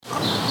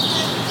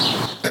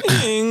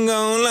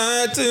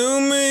that to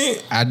me.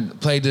 I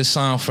played this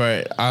song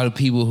for all the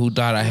people who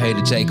thought I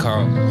hated J.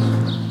 Cole.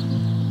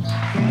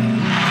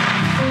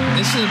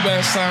 This is the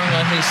best song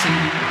on his CD.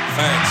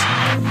 Facts.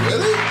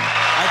 Really?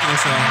 I think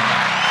so.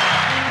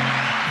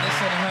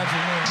 It's on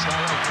 100 minutes, so I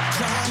like it.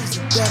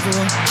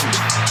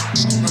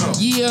 No.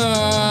 Yeah.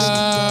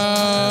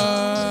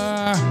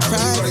 I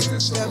really like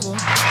that song.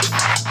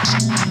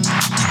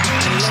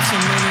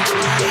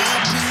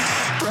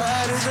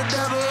 Pride is a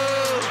devil.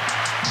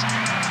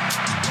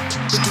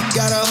 If you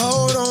got a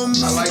hold on me,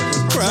 I like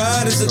this.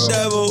 Pride is the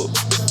devil.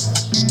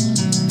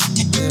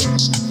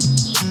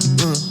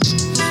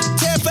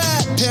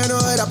 Terrified,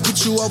 paranoid, I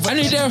put you over. I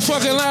need that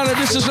fucking louder.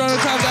 This is Run the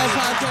Clock Out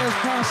Podcast.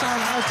 Pound sign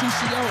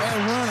RTCO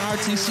and Run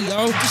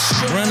RTCO.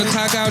 Run the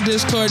Clock Out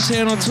Discord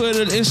channel,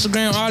 Twitter,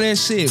 Instagram, all that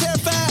shit.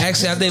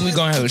 Actually, I think we're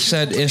gonna have to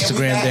shut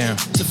Instagram down.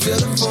 To fill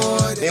the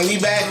void. Then we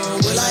back.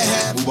 Will I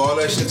have Move all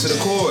that shit to the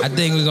cord. I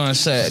think we're gonna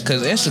shut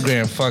because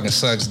Instagram fucking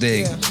sucks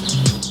dick.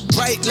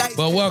 bright light?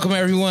 But welcome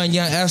everyone,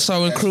 Young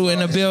SO and crew in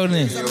the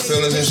building. Your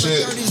feelings and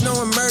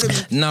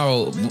shit.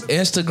 No,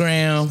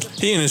 Instagram.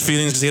 He in his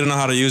feelings because he don't know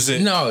how to use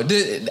it. No,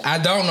 I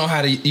don't know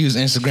how to use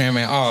Instagram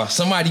at all.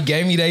 Somebody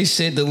gave me that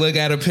shit to look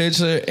at a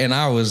picture, and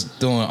I was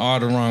doing all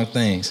the wrong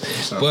things.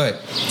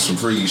 But Some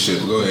freaky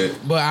shit. But go ahead.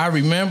 But I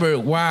remember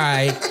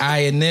why I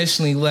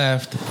initially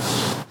left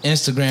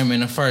Instagram in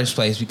the first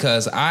place,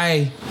 because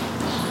I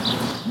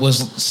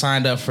was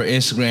signed up for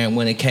Instagram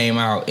when it came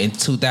out in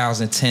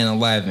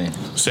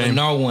 2010-11. Same. When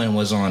no one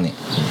was on it.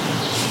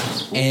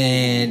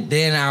 And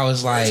then I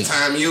was like, It's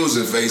time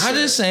using Facebook. I'm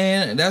just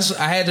saying,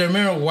 I had to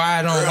remember why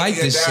I don't like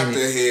this shit.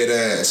 Head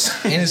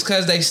ass. And it's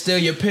because they steal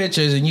your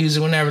pictures and use it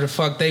whenever the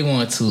fuck they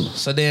want to.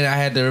 So then I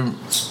had to,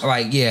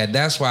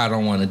 that's why I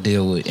don't want to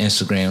deal with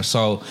Instagram.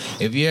 So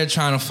if you're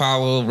trying to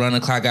follow Run the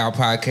Clock Out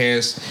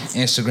Podcast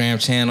Instagram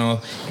channel,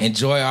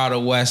 enjoy all the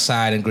West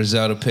Side and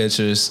Griselda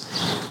pictures.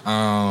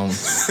 But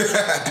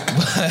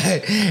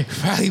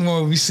probably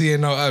won't be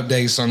seeing no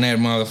updates on that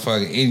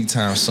motherfucker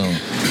anytime soon.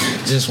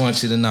 Just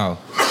want you to know.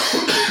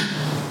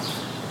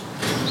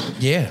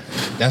 Yeah,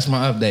 that's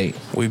my update.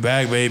 We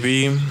back,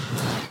 baby.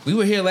 We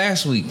were here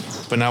last week.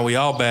 But now we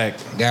all back.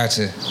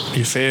 Gotcha.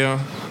 You feel?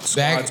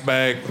 Squad's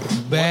back.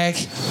 Back.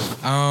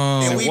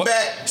 And we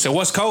back. So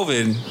what's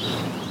COVID?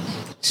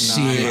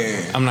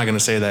 Shit. I'm not going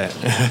to say that.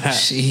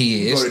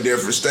 Shit. Go to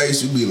different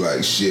states, you be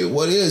like, shit,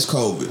 what is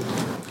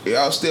COVID?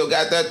 Y'all still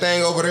got that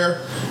thing over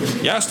there?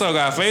 Y'all still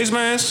got face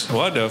masks?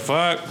 What the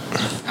fuck?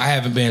 I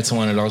haven't been to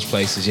one of those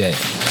places yet.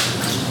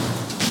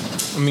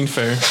 I mean,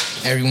 fair.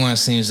 Everyone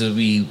seems to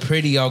be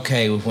pretty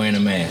okay with wearing a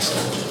mask.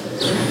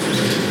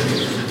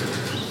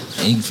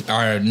 And you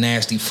are a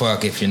nasty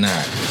fuck if you're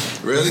not.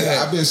 Really?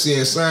 I've been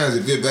seeing signs.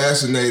 If you're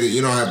vaccinated,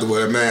 you don't have to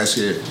wear a mask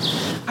here.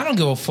 I don't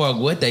give a fuck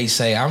what they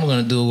say. I'm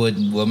gonna do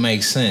what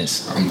makes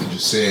sense. I'm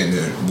just saying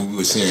that we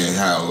were saying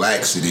how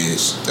lax it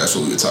is. That's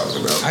what we were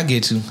talking about. I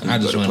get you. I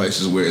just go to want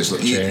places where it's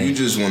like you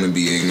just want to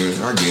be ignorant.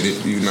 I get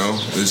it. You know,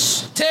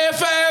 it's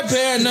terrified,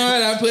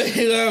 paranoid. I put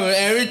it over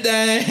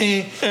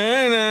everything.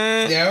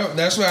 Yeah,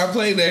 that's why I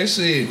play that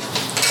shit.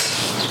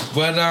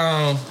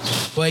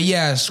 But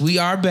yes, we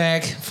are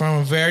back from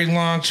a very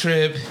long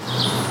trip.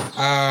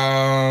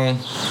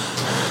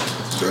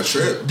 a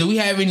trip. Do we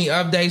have any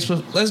updates?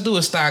 Let's do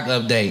a stock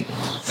update.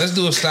 Let's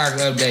do a stock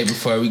update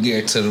before we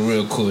get to the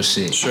real cool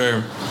shit.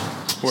 Sure.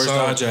 Where's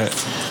Dodge at?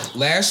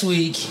 Last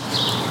week,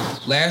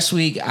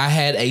 I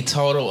had a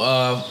total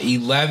of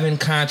 11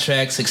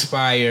 contracts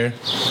expire.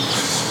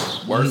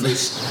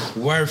 Worthless.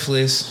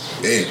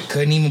 Yeah.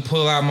 Couldn't even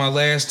pull out my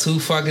last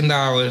 $2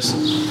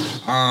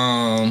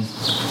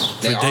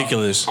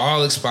 Ridiculous.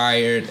 All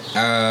expired.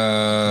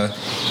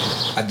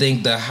 I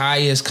think the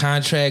highest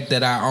contract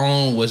that I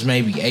owned was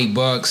maybe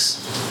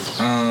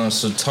 $8.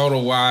 So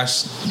total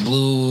wash,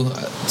 blew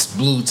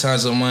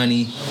tons of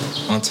money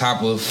on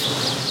top of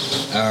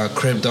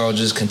crypto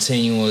just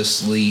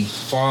continuously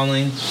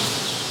falling.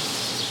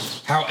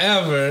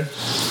 However,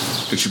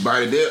 did you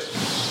buy the dip?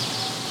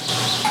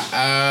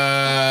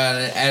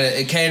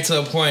 it came to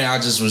a point I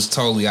just was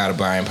totally out of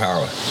buying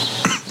power.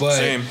 But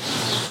Same.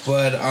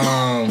 But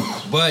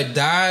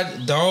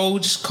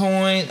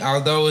Dogecoin,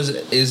 although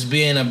it's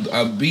being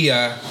a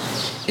BIA,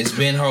 it's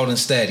been holding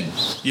steady.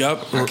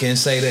 Yup. I can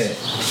say that.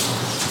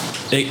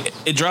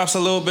 It drops a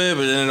little bit,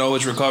 but then it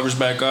always recovers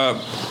back up.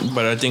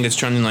 But I think it's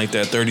trending like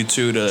that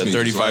 32 to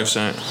 35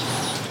 cent.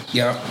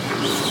 Yep.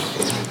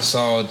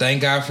 So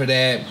thank God for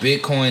that.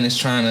 Bitcoin is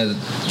trying to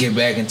get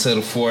back into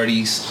the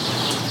 40s.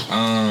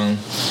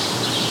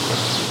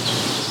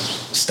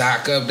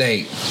 Stock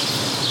update.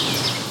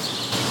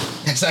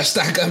 That's our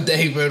stock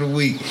update for the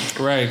week.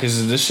 Right,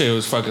 because this shit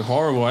was fucking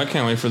horrible. I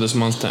can't wait for this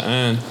month to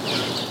end.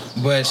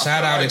 But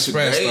shout out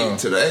Express though.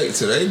 Today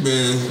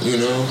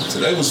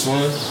was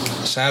fun.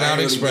 Shout out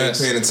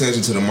Express. Paying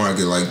attention to the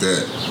market like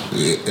that.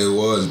 It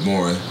was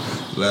boring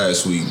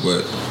last week,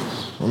 but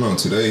I don't know.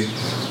 Today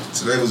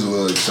was a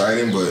little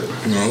exciting, but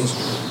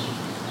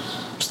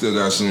still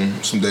got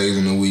some days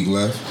in the week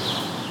left.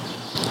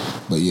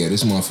 But yeah,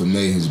 this month of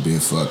May has been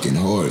fucking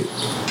horrid.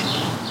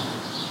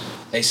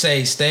 They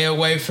say stay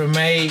away from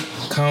May,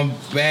 come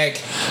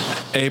back.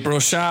 April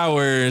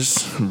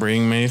showers,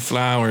 bring May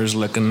flowers.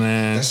 Looking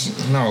at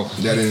No,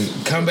 That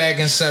didn't. come back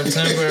in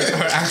September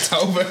or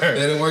October. That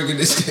didn't work in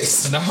this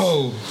case.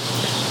 No.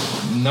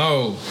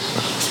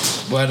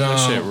 But that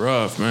shit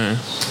rough, man.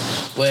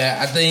 But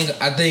I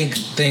think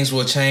things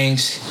will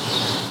change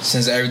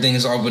since everything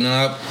is opening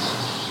up,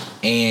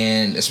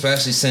 and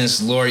especially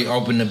since Lori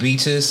opened the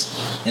beaches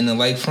in the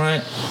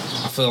lakefront.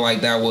 I feel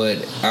like that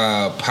would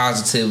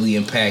positively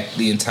impact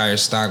the entire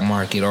stock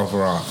market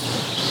overall.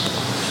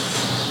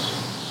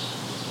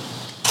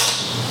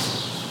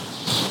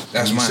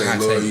 That's You my say hot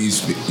Lori,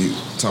 take. you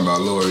talking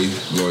about Lori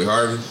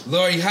Harvey?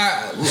 Lori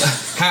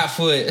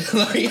Hotfoot.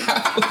 Lori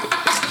Hotfoot.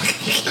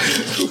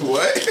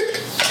 What?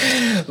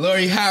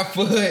 Lori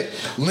Hotfoot,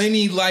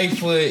 Lenny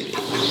Lightfoot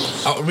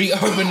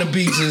reopened the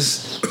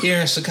beaches here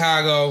in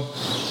Chicago.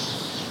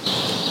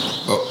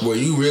 Were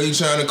you really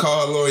trying to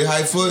call Lori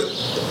Lightfoot?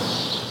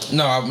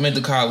 No, I meant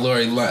to call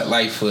Lori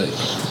Lightfoot.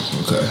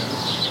 Okay.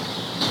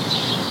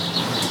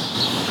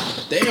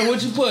 Damn,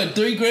 what you put?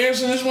 3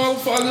 grams in this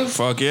motherfucker?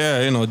 Fuck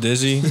yeah, you know,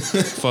 Dizzy.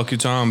 Fuck you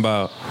talking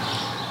about?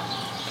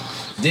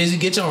 Dizzy,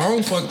 get your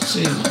own fucking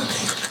shit.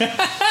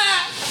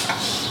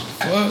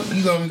 Well,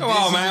 you gonna Come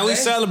on, man. We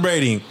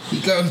celebrating.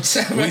 You gonna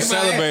celebrate? We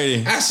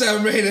celebrating. I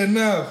celebrated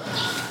enough.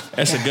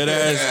 That's a good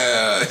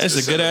ass. That's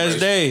a good ass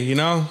day, you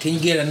know. Can you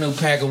get a new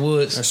pack of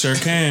woods? I sure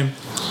can.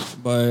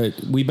 But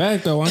we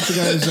back though. Why don't you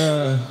guys?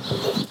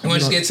 You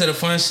want to get to the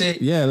fun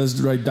shit? Yeah, let's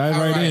dive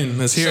All right right. in.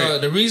 Let's hear So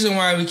it. the reason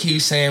why we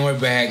keep saying we're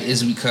back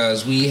is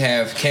because we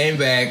have came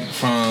back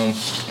from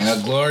a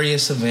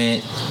glorious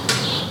event.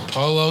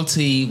 Polo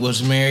T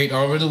was married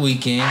over the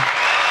weekend.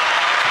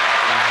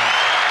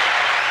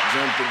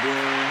 Jump the broom.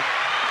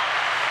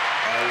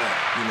 All that,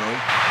 you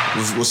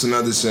know. What's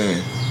another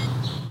saying?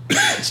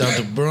 Jumped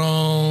the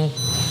broom,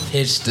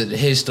 hitched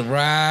the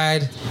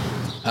ride.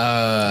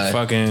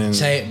 Fucking.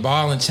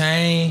 Ball and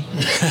chain.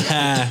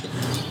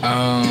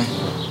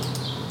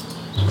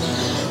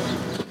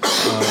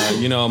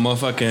 You know,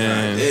 motherfucking.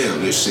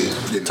 Damn, this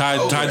shit.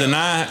 Tied the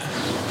knot.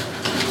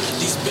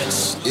 These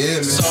bitches Yeah,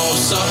 man.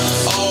 so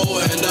oh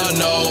and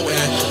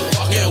unknowing.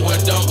 Fucking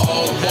with them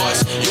old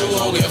boys, you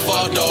gon' get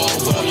fucked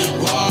over.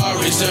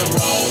 Rarries and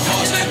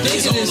Rovers,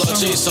 these on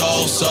lucky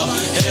Sosa.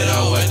 Hit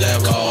her with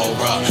that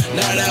Cobra.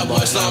 Now that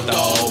boy slumped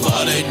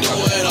over. They do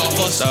it all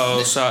for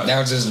So That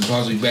was just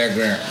supposed to be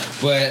background.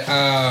 But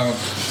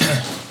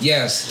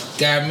yes,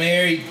 got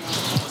married,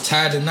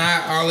 tied the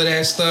knot, all of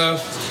that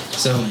stuff.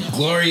 It's a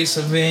glorious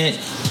event.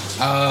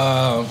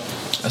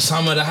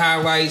 Some of the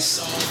highlights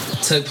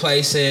took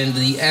place in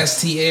the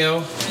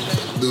STL.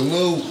 The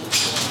loop.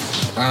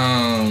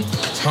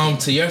 Home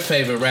to your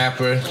favorite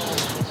rapper,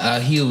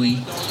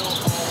 Huey,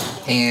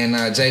 and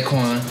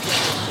Jaquan.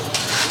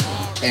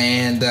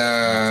 And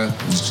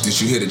Did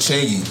you hear the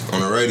Chingy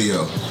on the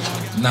radio?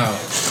 no,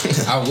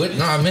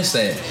 I missed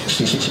that.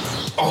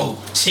 Oh,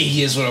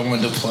 gee, is what I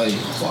wanted to play.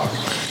 Fuck.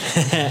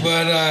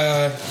 But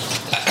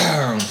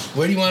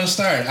where do you want to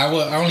start? I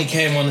only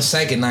came on the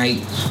second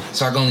night,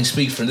 so I can only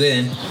speak for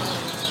then.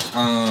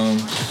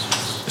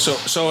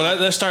 So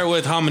let's start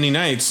with how many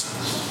nights?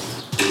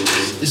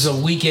 It's a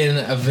weekend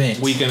event.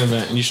 Weekend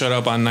event. And you showed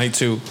up on night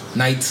 2.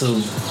 Night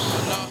 2.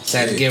 So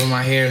I had to get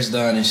my hairs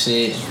done and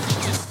shit.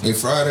 And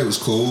Friday was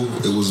cool.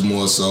 It was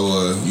more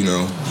so, you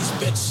know,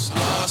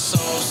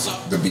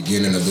 the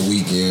beginning of the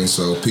weekend,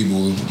 so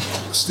people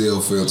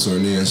still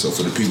filtering in. So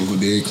for the people who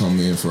did come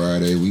in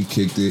Friday, we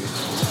kicked it.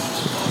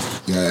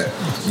 Got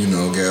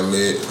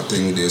lit. I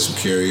think we did some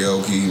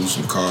karaoke,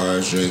 some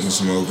cars, drinking,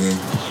 smoking,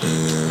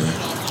 and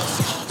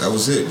that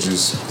was it.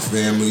 Just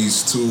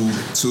families, two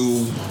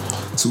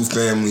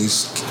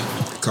families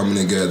coming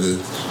together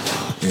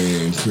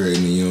and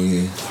creating a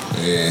union.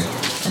 And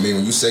I mean,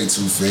 when you say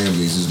 2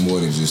 families, it's more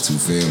than just 2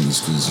 families,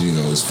 because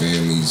it's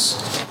families,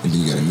 and then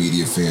you got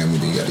immediate family,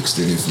 then you got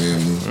extended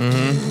family,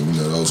 and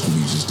those can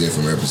be just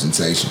different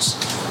representations.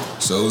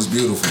 So it was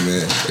beautiful,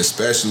 man.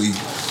 Especially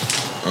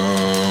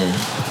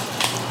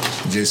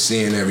just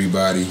seeing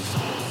everybody.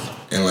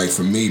 And like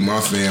for me, my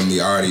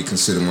family, I already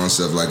consider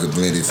myself like a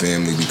blended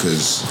family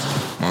because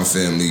my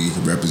family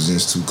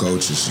represents 2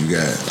 cultures. You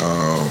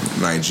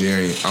got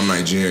Nigerian. I'm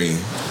Nigerian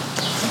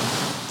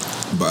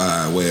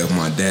by way of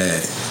my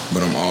dad,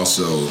 but I'm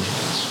also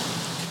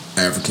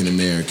African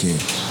American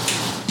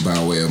by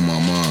way of my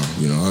mom.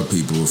 Her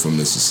people were from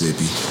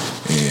Mississippi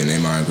and they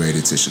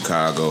migrated to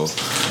Chicago.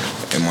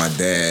 And my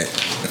dad,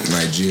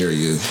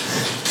 Nigeria,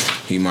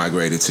 he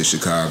migrated to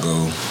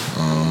Chicago.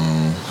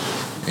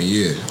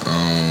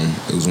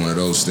 It was one of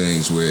those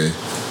things where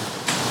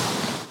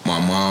my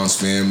mom's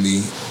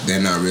family,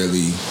 they're not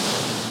really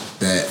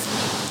that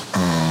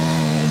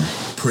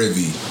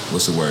privy.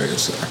 What's the word?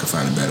 I can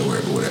find a better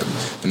word, but whatever.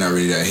 They're not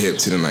really that hip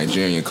to the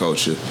Nigerian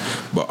culture.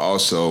 But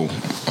also,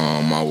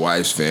 my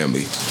wife's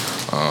family,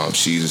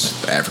 she's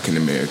African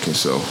American,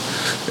 so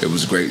it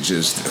was great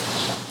just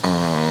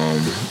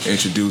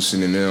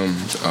introducing to them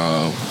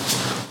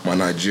my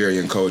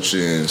Nigerian culture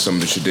and some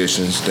of the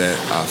traditions that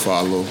I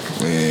follow.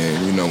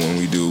 And when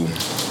we do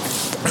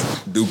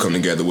do come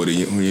together with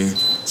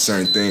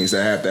certain things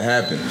that have to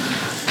happen.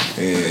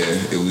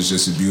 And it was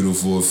just a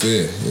beautiful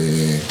affair.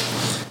 And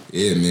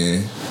yeah,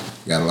 man,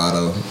 got a lot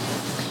of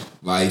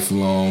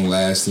lifelong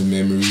lasting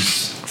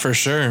memories. For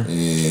sure.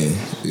 And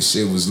this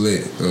shit was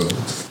lit.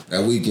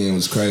 That weekend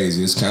was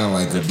crazy. It's kind of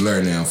like a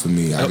blur now for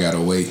me. I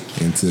gotta wait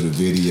until the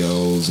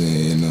videos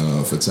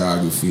and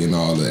photography and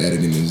all the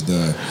editing is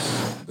done.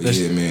 But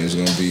yeah, man, it's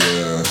gonna be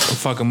a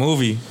fucking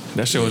movie.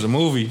 That shit was a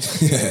movie.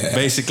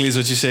 Basically, is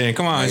what you're saying.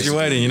 Come on, it's your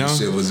wedding, you know? That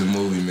shit was a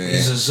movie, man.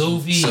 It's a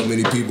Zoovie. So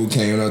many people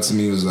came up to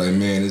me, was like,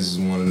 man, this is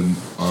one of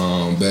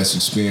the best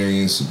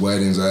experience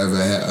weddings I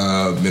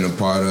ever been a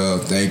part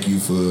of. Thank you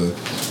for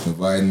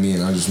inviting me,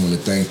 and I just want to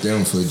thank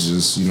them for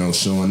just, you know,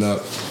 showing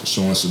up,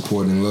 showing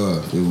support and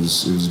love. It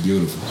was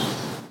beautiful.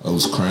 I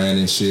was crying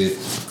and shit,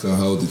 couldn't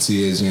hold the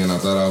tears in. I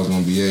thought I was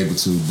gonna be able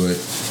to, but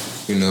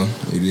you know,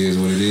 it is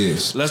what it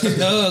is.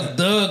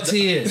 Doug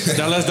tears.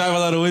 Now let's dive a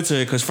little into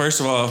it, because first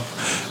of all,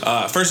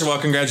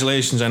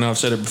 congratulations. I know I've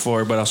said it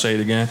before, but I'll say it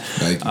again.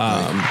 Thank you.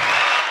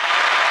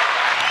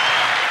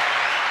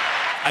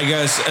 I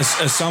guess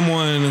as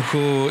someone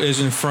who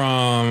isn't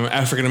from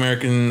African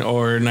American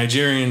or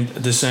Nigerian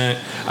descent,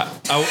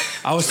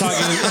 I was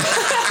talking.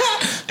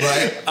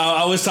 Right.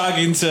 I was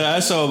talking to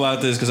Esso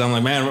about this because I'm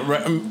like,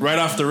 man, right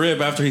off the rip,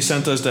 after he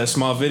sent us that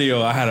small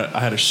video, I had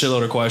a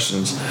shitload of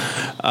questions.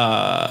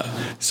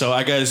 So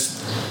I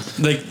guess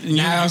like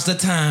now's the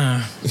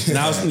time.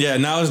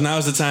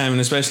 Now's the time, and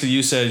especially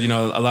you said, you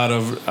know, a lot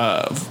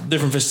of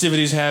different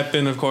festivities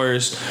happen. Of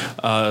course,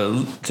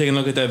 taking a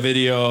look at that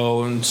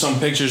video and some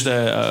pictures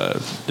that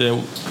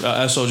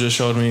Esso just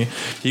showed me.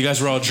 You guys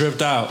were all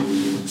dripped out.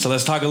 So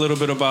let's talk a little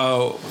bit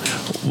about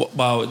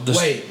this.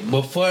 Wait,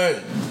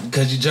 before.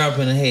 Because you're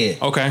jumping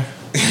ahead. Okay.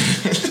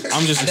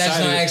 I'm just excited. That's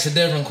gonna ask a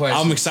different question.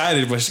 I'm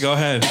excited, but go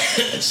ahead.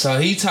 So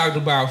he talked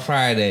about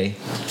Friday.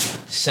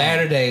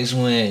 Saturday's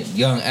when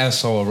young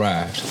Esso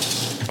arrived.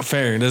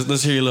 Fair.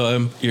 Let's hear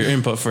your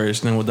input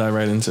first, and then we'll dive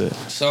right into it.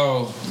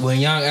 So when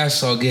young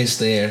Esso gets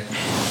there,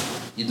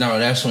 you know,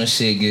 that's when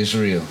shit gets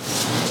real.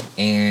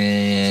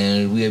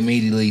 And we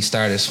immediately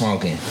started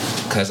smoking.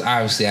 Because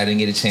obviously I didn't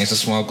get a chance to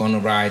smoke on the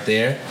ride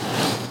there.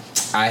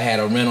 I had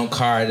a rental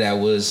car that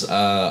was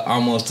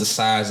almost the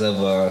size of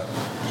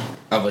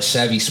a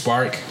Chevy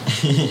Spark.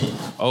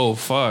 Oh,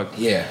 fuck.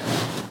 Yeah.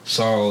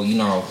 So, you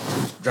know,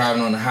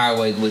 driving on the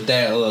highway with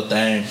that little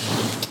thing,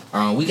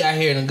 we got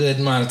here in a good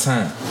amount of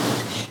time.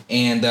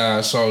 And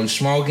so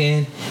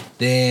smoking,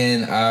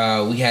 then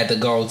we had to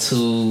go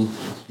to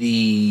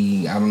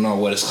I don't know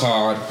what it's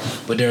called,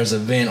 but there was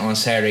an event on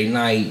Saturday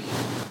night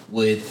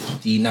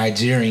with the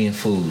Nigerian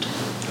food.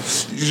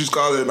 You just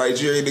call it a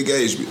Nigerian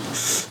engagement.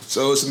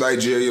 So it's a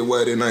Nigerian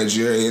wedding,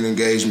 Nigerian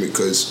engagement,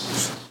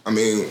 because, I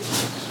mean,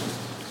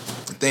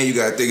 the thing you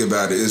got to think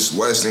about it is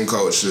Western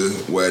culture,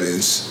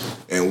 weddings,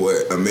 and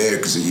what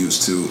Americans are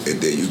used to,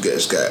 and then you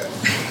guys got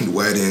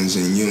weddings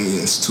and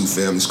unions, two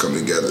families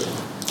coming together,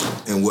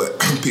 and what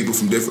people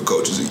from different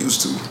cultures are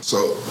used to.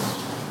 So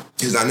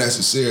it's not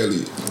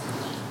necessarily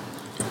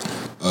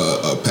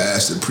a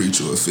pastor,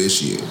 preacher, or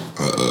officiant,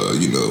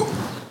 you know,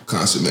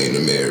 consummating a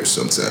marriage.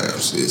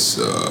 Sometimes it's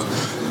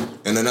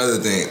and another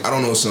thing, I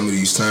don't know some of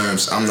these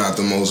terms. I'm not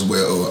the most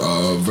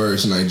well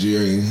versed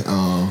Nigerian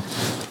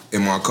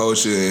in my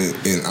culture,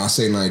 and I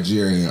say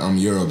Nigerian, I'm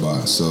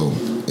Yoruba, so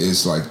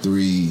it's like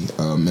three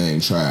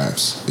main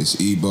tribes. It's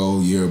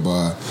Igbo,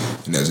 Yoruba,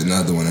 and there's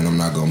another one, and I'm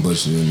not gonna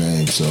butcher the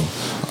name, so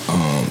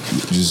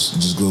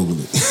just Google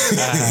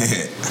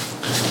it.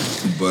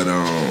 But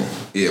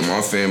yeah,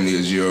 my family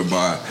is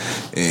Yoruba,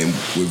 and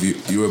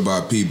with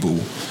Yoruba people,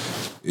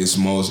 it's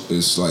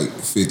like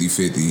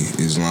 50-50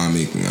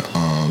 Islamic, you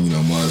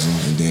know, Muslim,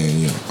 and then,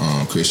 you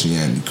know,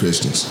 Christianity,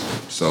 Christians.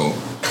 So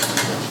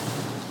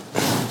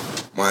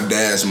my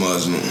dad's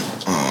Muslim.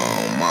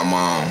 My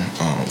mom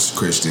was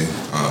Christian.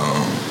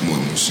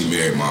 When she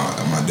married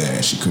my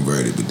dad, she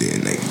converted, but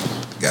then they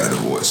got a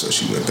divorce, so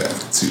she went back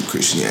to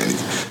Christianity.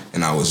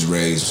 And I was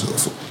raised,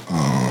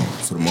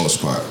 for the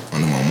most part,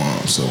 under my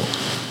mom, so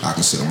I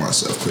consider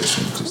myself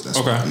Christian because that's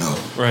what I know.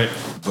 Right.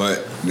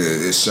 But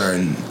there's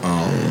certain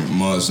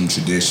Muslim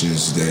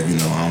traditions that, you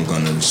know, I'm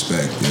gonna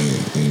respect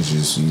and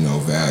just, you know,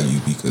 value,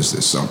 because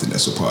there's something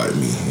that's a part of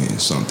me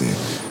and something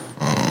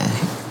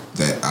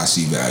that I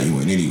see value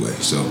in anyway.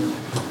 So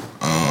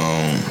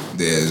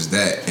there's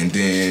that, and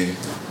then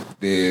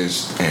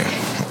there's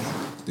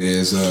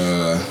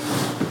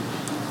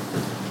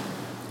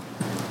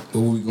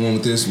what we going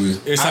with this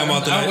with? He's talking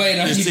about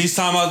he's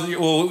talking about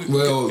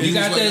well, you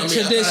got the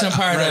tradition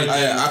part of it.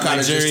 I kind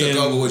of just took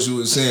over what you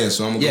were saying,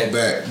 so I'm gonna go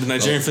back. The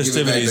Nigerian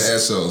festivities. Give it back to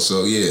SO.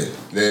 So yeah,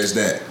 there's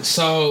that.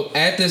 So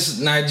at this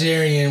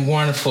Nigerian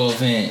wonderful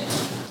event,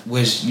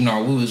 which, you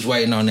know, we was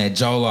waiting on that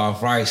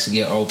jollof rice to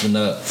get opened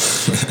up.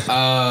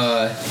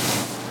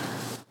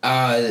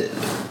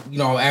 You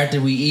know, after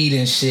we eat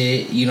and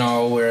shit, you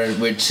know,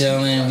 we're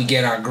chilling. We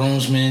get our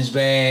groomsmen's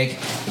bag.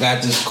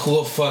 Got this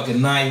cool fucking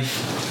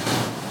knife.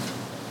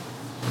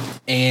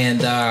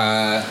 And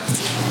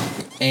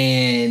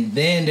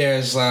then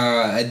there's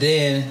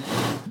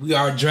we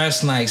are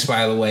dressed nice,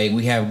 by the way.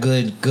 We have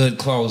good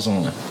clothes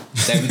on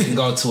that we can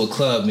go to a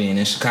club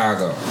in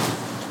Chicago.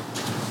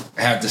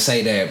 I have to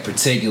say that in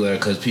particular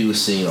because people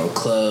say,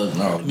 club.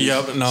 No.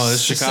 Yep, no,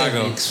 it's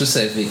Chicago.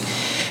 Specific.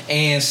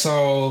 And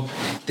so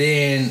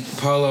then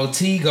Polo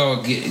T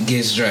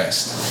gets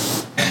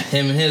dressed.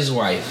 Him and his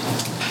wife.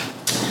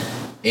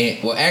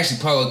 And well, actually,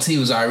 Polo T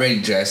was already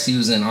dressed. He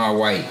was in all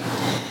white.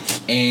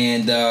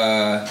 And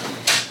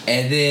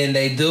then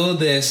they do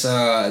this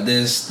sort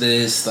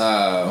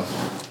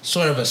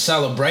of a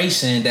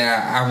celebration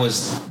that I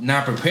was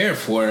not prepared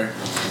for.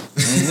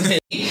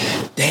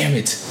 Damn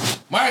it.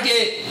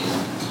 Market!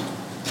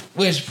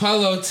 Which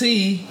Polo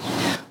T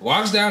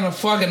walks down the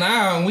fucking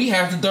aisle and we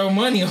have to throw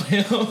money on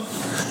him.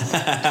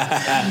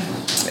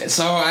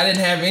 So I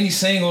didn't have any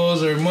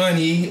singles or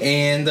money,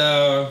 and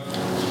I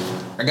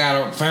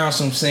found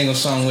some singles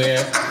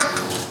somewhere.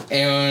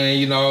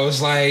 And,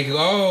 it's like,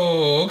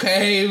 oh,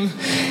 okay.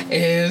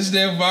 And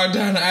still walked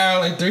down the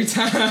aisle like 3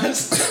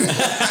 times.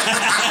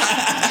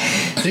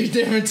 3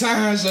 different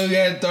times, so we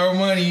had to throw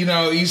money,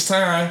 each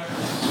time.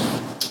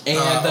 And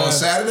on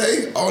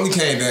Saturday, only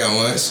came down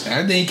once.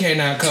 I think he came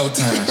down a couple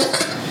times.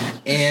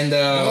 And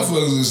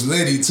motherfuckers was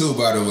litty too,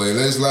 by the way.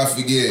 Let's not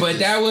forget. But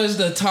that was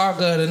the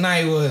talk of the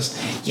night was,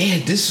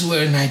 this is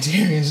what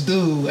Nigerians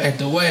do at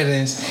the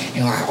weddings.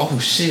 And like, oh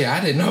shit,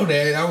 I didn't know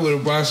that. I would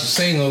have brought some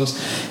singles.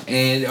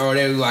 Or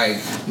they were like,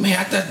 man,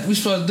 I thought we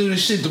supposed to do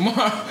this shit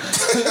tomorrow.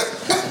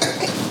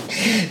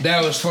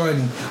 That was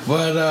funny.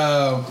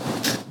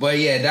 But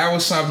yeah, that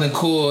was something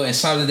cool and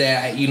something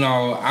that,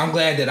 I'm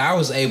glad that I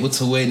was able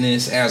to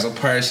witness as a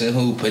person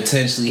who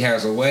potentially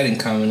has a wedding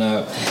coming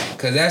up,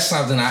 because that's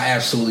something I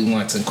absolutely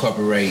want to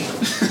incorporate.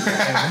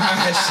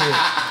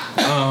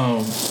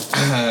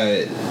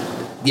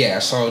 Yeah,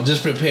 so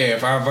just prepare.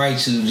 If I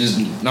invite you, just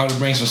know to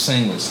bring some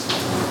singles.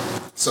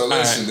 So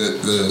listen,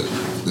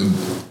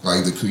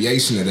 the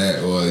creation of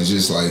that, or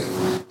just like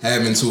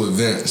having 2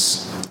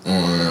 events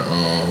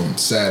on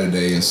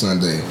Saturday and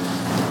Sunday.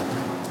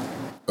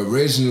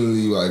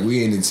 Originally, like, we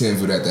didn't intend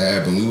for that to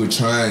happen. We were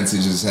trying to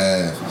just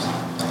have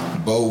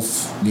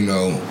both,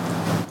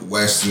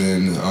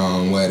 Western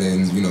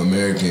weddings,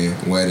 American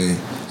wedding.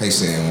 Hey,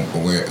 saying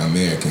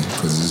American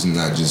because it's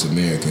not just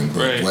American, but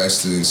right.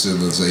 Western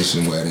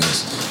civilization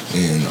weddings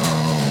and.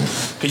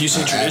 Could you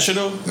say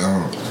traditional?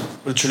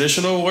 The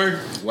traditional word?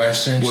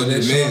 Western. Well,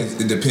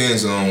 it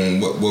depends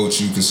on what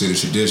you consider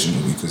traditional,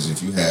 because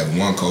if you have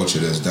one culture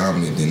that's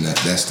dominant, then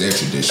that's their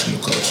traditional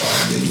culture.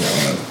 And then you have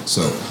another.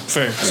 So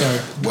fair. Sorry.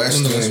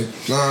 Western.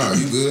 Nah,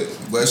 you good?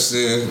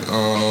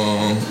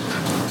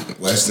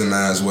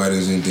 Westernized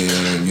weddings, and then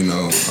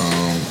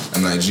a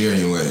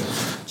Nigerian wedding.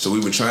 So we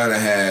were trying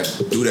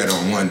to do that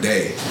on one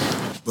day,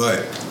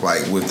 but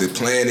like with the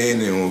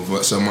planning and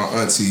so my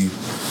auntie,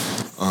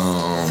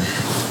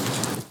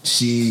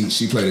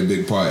 she played a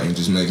big part in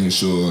just making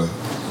sure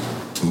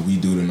we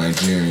do the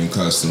Nigerian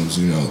customs,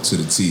 to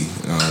the T,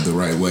 the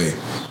right way.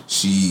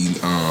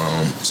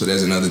 So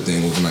there's another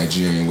thing with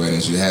Nigerian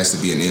weddings. It has to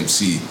be an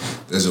MC.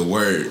 There's a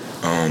word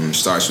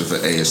starts with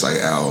an A. It's like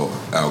Al.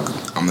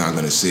 I'm not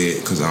gonna say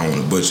it because I don't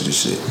want to butcher the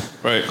shit.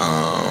 Right.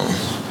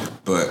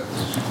 But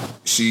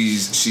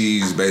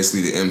she's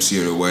basically the MC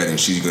of the wedding.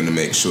 She's gonna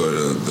make sure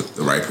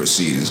the right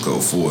proceedings go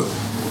forward.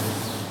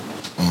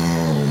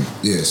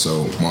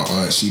 So my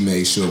aunt, she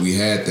made sure we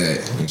had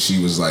that, and she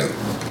was like,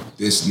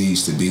 this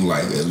needs to be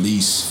like at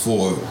least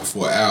 4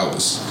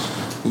 hours.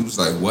 We was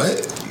like,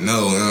 what?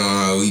 No,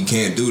 we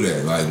can't do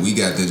that. Like, we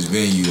got this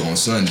venue on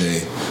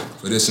Sunday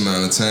for this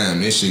amount of time.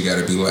 This shit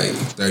gotta be like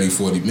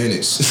 30-40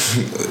 minutes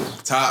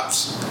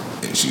tops.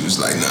 And she was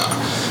like, nah,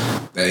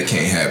 that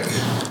can't happen.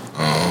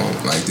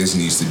 Like, this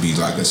needs to be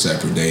like a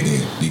separate day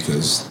then,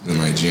 because the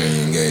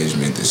Nigerian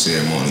engagement, the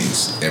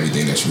ceremonies,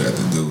 everything that you have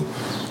to do,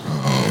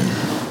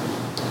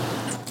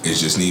 it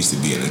just needs to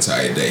be an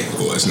entire day,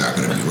 or it's not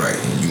going to be right,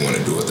 and you want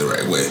to do it the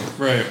right way.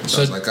 Right. So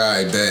I was like, all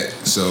right, bet.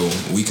 So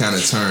we kind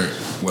of turned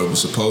what was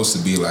supposed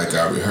to be like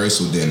our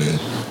rehearsal dinner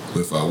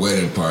with our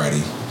wedding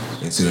party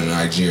into the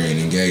Nigerian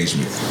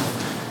engagement.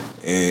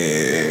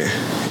 And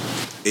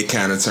it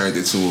kind of turned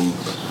into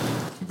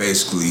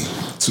basically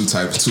two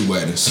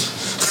weddings.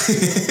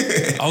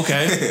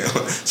 Okay.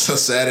 So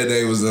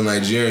Saturday was the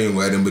Nigerian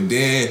wedding, but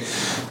then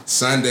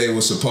Sunday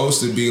was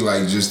supposed to be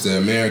like just the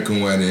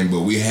American wedding,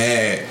 but we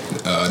had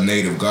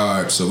native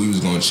garb, so we was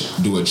going to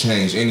do a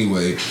change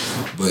anyway,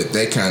 but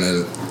they kind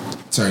of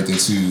turned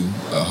into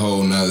a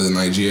whole nother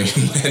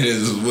Nigerian wedding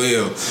as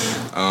well,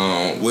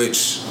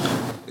 which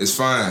is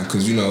fine,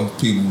 because,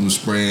 people were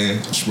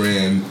spraying,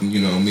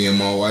 me and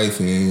my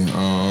wife, and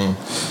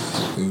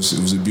it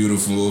was a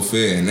beautiful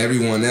affair. And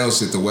everyone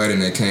else at the wedding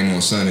that came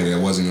on Sunday that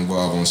wasn't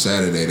involved on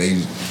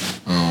Saturday,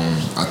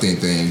 I think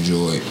they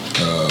enjoyed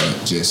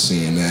just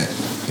seeing that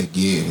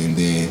again. And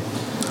then,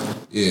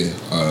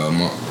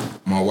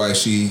 my wife,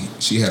 she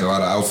had a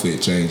lot of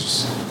outfit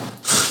changes.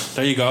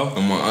 There you go.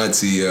 And my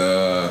auntie,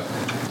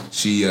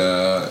 she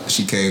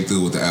came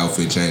through with the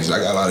outfit changes. I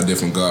got a lot of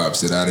different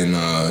garbs that I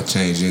didn't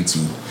change into,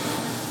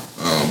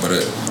 but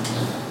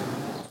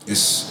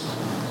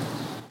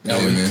No,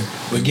 Yeah, man.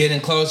 we're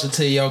getting closer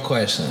to your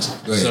questions.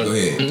 Go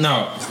ahead.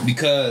 No,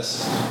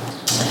 because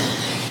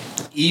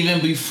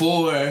even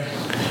before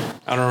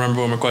I don't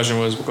remember what my question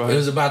was. But go it ahead.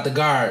 was about the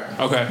garb.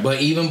 Okay.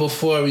 But even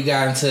before we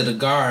got into the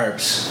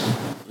garbs,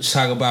 let's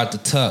talk about the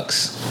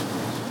tux.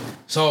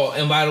 So,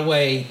 and by the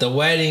way, the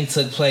wedding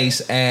took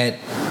place at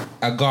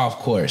a golf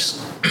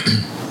course,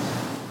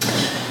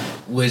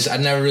 which I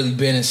never really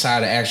been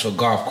inside an actual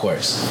golf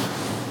course.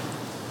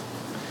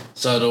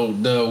 So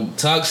the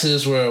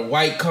tuxes were a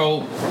white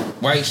coat,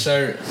 white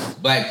shirt,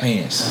 black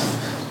pants.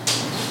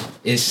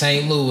 It's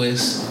St.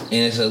 Louis, and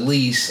it's at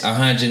least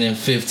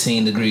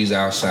 115 degrees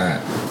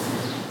outside.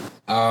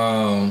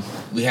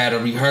 We had a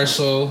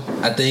rehearsal,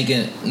 I think.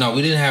 No,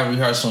 we didn't have a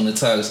rehearsal in the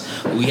tux.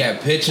 We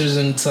had pictures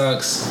in the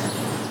tux,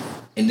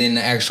 and then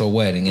the actual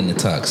wedding in the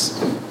tux.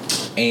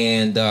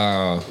 And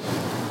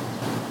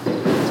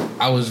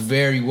I was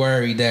very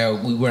worried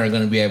that we weren't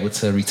going to be able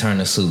to return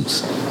the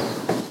suits.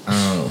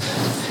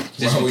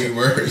 Why were you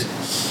worried?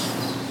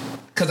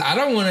 Cause I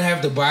don't want to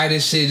have to buy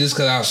this shit just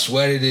cause I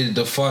sweated it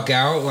the fuck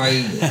out.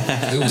 Like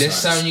that's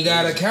something you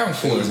gotta account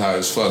for. It was hot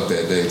as fuck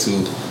that day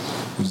too.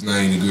 It was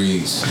 90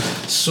 degrees.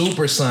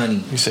 Super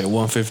sunny. You said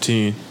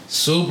 115.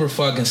 Super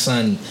fucking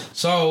sunny.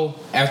 So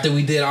after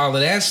we did all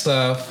of that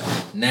stuff,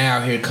 now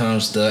here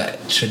comes the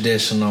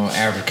traditional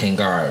African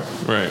garb,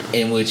 Right.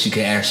 in which you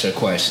can ask your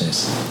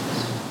questions.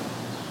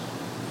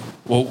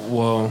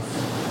 Well,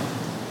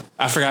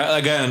 I forgot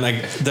again.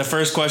 Like the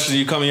first question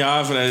you cut me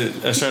off, and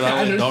I started.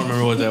 I don't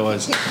remember what that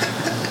was.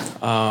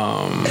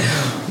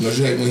 Don't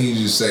you hate when he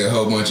just say a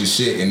whole bunch of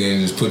shit and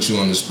then just put you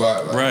on the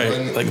spot? Like,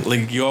 Right.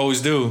 Like you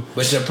always do.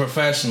 But you're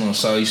professional,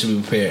 so you should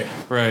be prepared.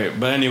 Right.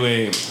 But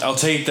anyway, I'll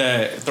take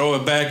that. Throw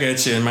it back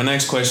at you. And my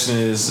next question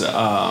is.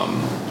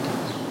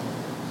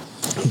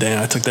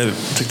 Damn, I took that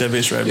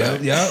bitch right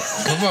back. Yep.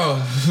 Come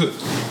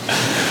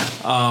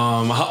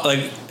on. How,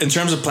 like in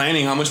terms of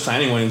planning, how much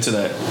planning went into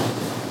that?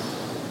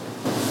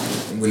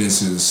 Went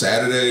into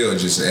Saturday or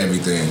just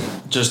everything?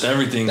 Just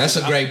everything. That's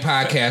a great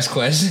podcast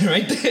question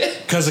right there.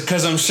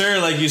 Because I'm sure,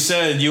 like you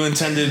said, you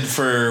intended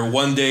for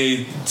one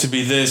day to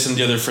be this and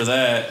the other for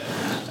that,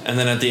 and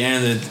then at the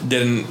end it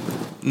didn't.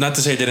 Not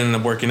to say it didn't end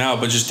up working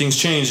out, but just things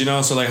changed, you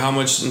know. So like, how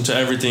much into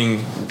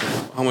everything?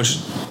 How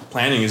much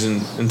planning is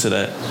into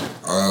that?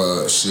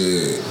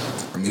 Shit.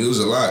 I mean, it was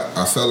a lot.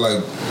 I felt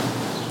like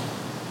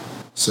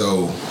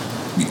so.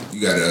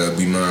 You gotta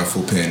be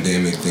mindful.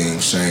 Pandemic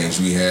things changed.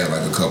 We had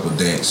like a couple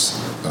dates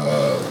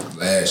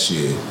last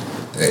year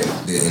that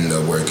ended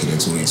up working in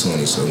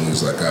 2020. So we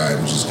was like, all right,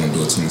 we're just gonna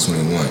do it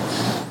 2021.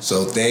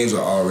 So things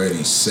were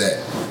already set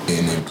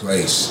and in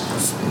place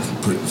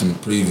from the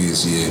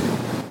previous year.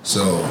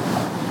 So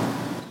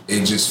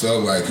it just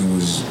felt like we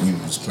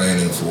was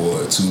planning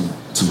for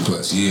two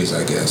plus years,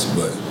 I guess.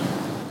 But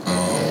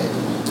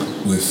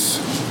with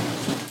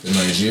the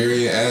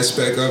Nigerian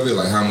aspect of it,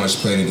 like how much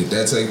planning did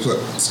that take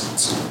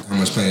place? How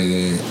much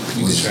planning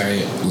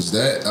was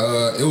that?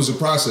 It was a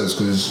process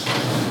because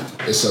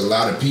it's a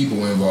lot of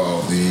people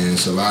involved and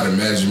it's a lot of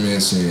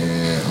measurements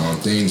and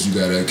things you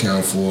got to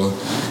account for.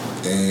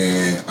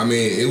 And I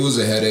mean, it was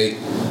a headache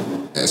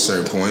at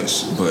certain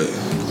points, but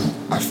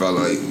I felt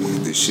like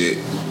the shit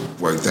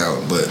worked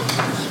out. But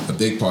a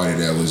big part of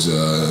that was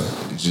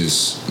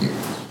just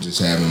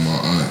having my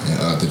aunt and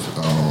other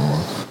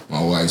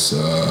my wife's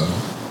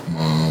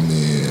mom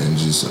and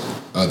just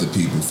other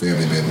people,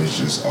 family members,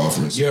 just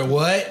offering. You're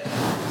what?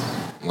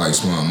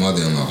 Wife's mom,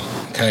 mother-in-law.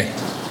 Okay.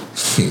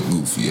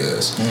 Goofy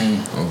ass.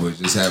 But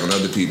just having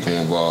other people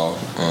involved,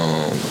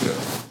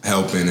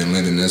 helping and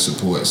lending their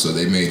support, so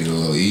they made it a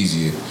little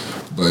easier.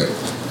 But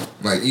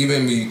like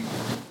even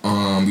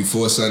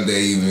before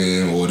Sunday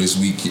even or this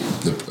week,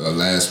 the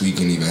last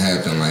weekend even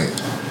happened, like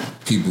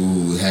people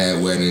who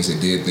had weddings and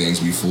did things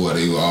before,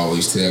 they would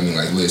always tell me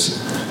like, listen,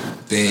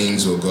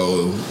 things will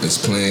go as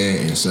planned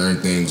and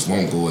certain things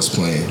won't go as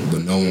planned,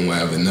 but no one will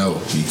ever know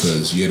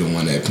because you're the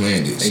one that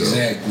planned it.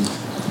 Exactly. So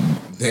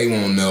they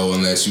won't know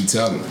unless you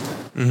tell them.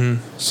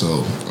 Mm-hmm.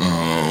 So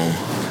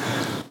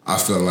I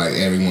feel like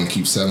everyone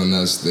keeps telling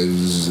us that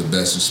this is the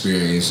best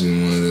experience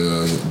and one of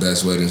the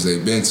best weddings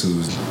they've been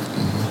to.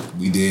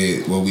 We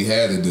did what we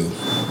had to do.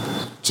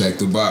 Check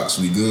the box,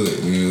 we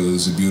good. You know, it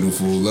was a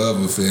beautiful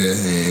love affair,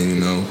 and you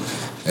know,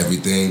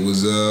 everything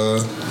was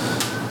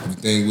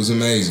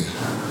amazing.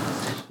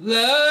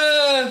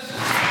 Love.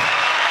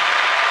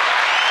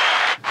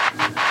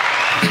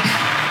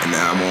 And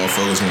now I'm all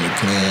focused on the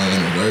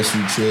plan,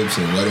 anniversary trips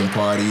and wedding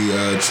party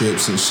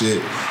trips and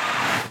shit,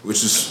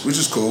 which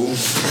is cool.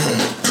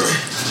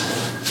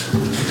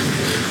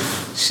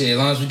 Shit, as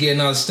long as we get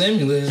another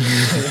stimulus.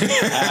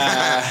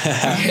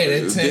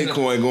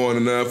 Bitcoin going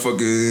to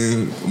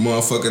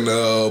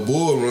motherfucking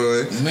bull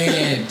run.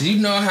 Man, do you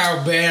know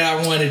how bad I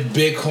wanted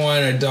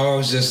Bitcoin or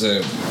dogs just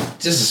a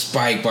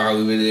spike while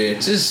we were there?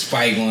 Just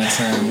spike one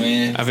time,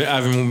 man. I've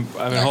been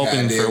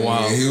hoping for a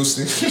while. In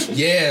Houston.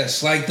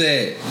 Yes, like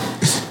that.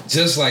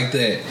 Just like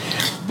that.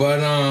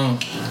 But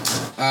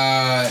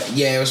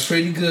yeah, it was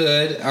pretty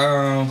good.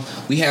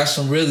 We have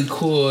some really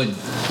cool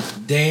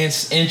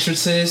dance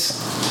entrances.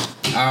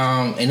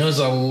 And there was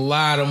a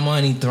lot of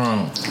money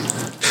thrown.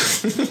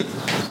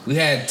 We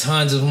had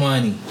tons of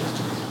money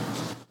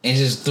and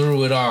just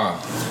threw it all.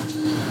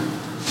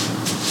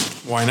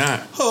 Why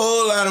not?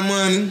 Whole lot of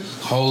money.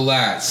 Whole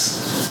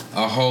lots.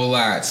 A whole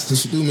lot.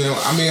 What you do, man?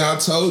 I mean, I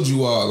told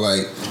you all,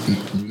 like,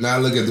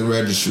 not look at the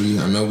registry.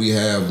 I know we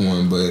have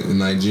one, but the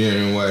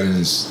Nigerian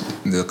weddings,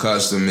 the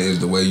custom is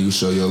the way you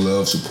show your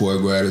love,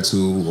 support,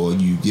 gratitude, or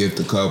you gift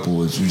the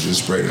couple is you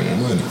just spray them with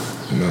money.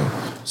 You know,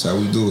 that's how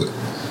we do it.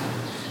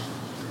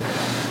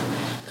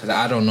 Cause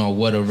I don't know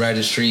what a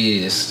registry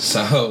is,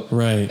 so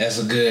Right. That's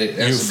a good.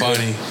 You're That's a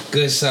funny.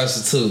 good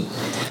substitute.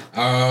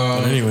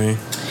 But anyway,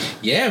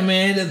 Yeah,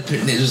 man.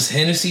 It was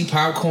Hennessy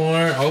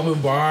popcorn,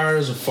 open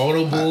bars, a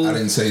photo booth. I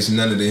didn't taste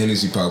none of the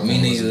Hennessy popcorn. Me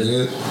Was it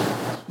neither. good?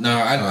 No,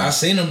 I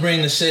seen them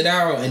bring the shit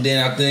out, and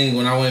then I think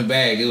when I went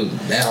back, it was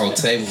that whole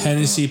table.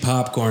 Hennessy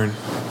popcorn.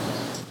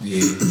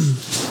 Yeah.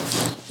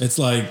 It's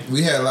like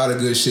We had a lot of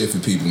good shit for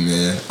people,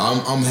 man.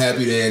 I'm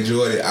happy they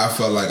enjoyed it. I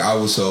felt like I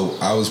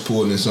was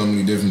pulled in so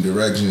many different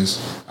directions.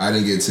 I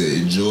didn't get to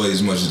enjoy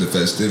as much of the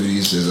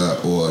festivities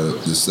or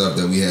the stuff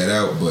that we had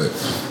out, but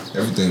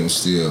everything was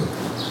still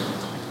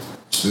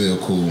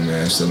cool,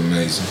 man. Still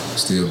amazing.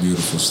 Still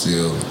beautiful.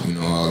 Still,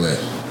 all that.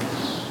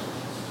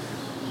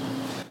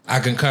 I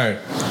concur.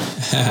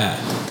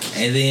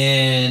 And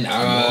then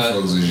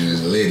Motherfuckers was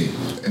just litty.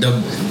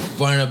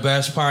 one of the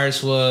best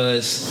parts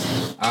was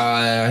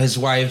his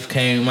wife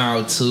came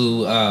out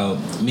to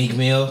Meek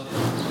Mill,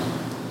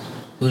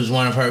 who's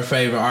one of her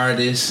favorite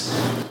artists,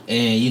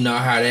 and you know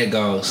how that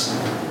goes.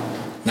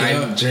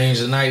 Dreams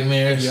and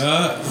nightmares.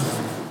 yeah.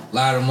 A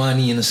lot of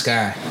money in the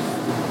sky,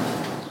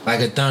 like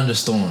a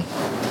thunderstorm.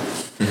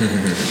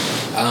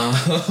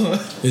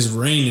 It's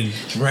raining.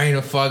 Rain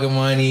of fucking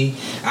money.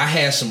 I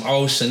had some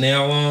old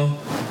Chanel on,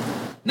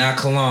 not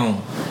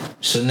cologne,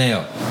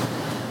 Chanel.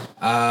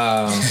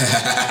 A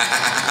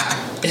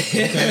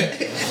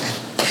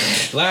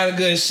lot of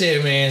good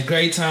shit, man.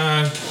 Great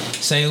time.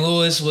 St.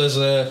 Louis was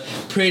a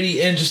pretty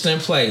interesting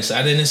place.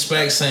 I didn't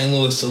expect St.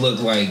 Louis to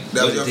look like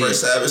That was what your it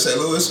first time in St.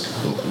 Louis?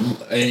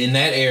 did. In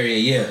that area,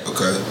 yeah.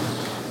 Okay.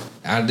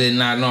 I did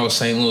not know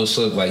St. Louis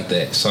looked like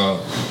that. So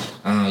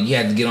you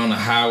had to get on the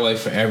highway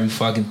for every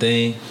fucking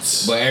thing,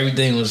 but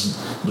everything was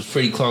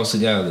pretty close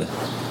together.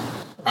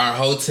 Our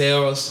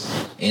hotels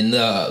and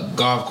the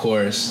golf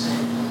course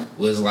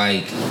was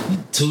like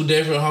 2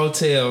 different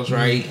hotels,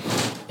 right?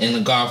 And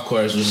the golf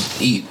course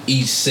was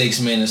each 6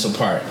 minutes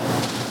apart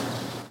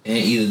in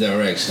either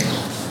direction.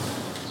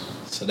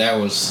 So that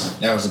was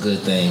a good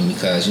thing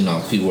because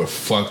people were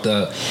fucked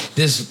up.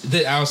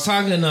 I was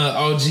talking to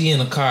OG in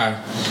the car.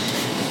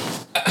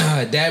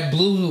 That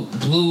blue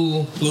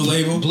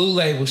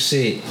label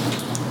shit.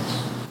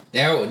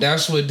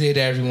 That's what did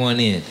everyone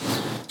in.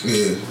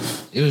 Yeah.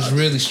 It was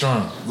really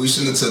strong. We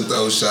shouldn't have took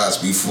those shots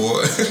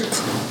before.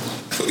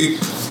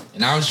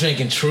 And I was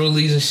drinking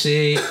Trulies and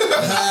shit.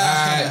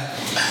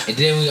 And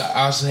then we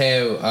also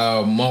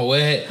had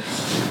Moet.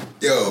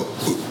 Yo,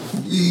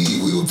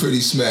 we were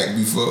pretty smacked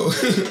before.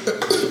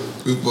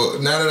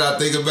 Now that I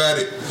think about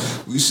it,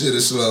 we should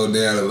have slowed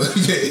down a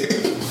little bit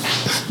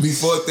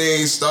before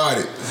things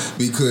started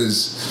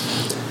because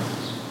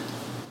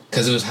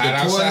it was hot the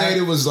outside.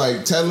 coordinator was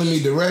like telling me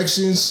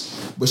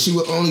directions, but she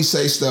would only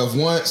say stuff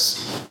once,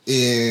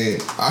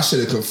 and I should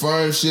have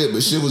confirmed shit,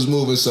 but shit was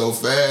moving so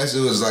fast,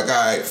 it was like,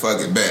 all right, fuck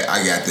it, bet,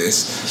 I got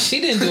this. She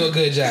didn't do a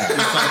good job.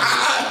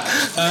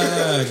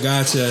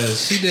 Gotcha.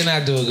 She did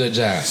not do a good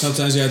job.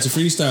 Sometimes you have to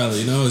freestyle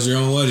it, it's your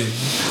own wedding.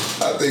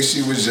 I think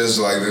she was just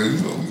like, we're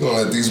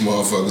gonna let these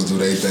motherfuckers do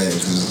their thing,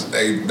 because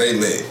they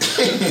lit.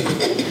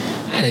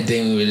 I didn't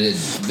think we were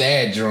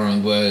that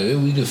drunk, but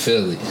we could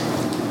feel it.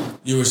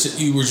 You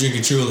were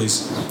drinking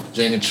Trulies.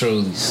 Drinking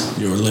Trulies.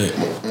 You were lit.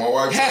 My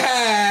wife,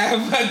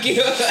 Fuck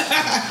you.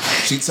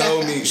 she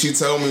told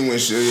me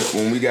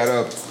when we got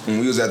up, when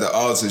we was at the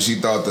altar, she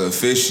thought the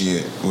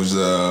officiant was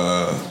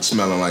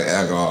smelling like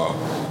alcohol.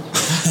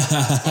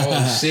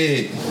 Oh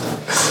shit.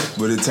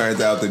 But it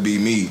turned out to be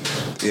me.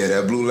 Yeah,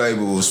 that blue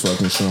label was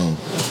fucking strong.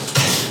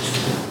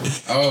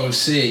 Oh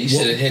shit. You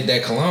should have hit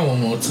that cologne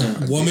one more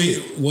time.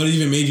 What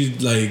even made you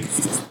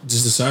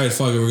just decide,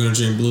 fuck it, we're gonna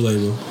drink Blue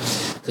Label?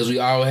 Cause we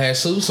all had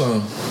suits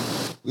on.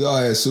 We all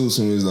had suits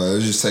and we was like,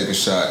 let's just take a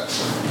shot.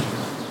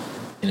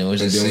 And it was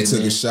And just then we took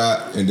sitting a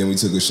shot, and then we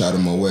took a shot of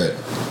Moet.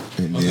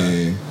 And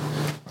then,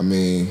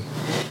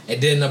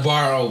 and then the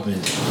bar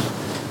opened.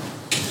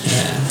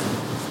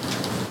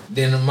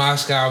 Then the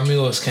Moscow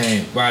mules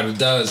came by the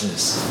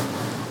dozens.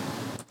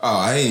 oh,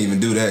 I didn't even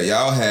do that.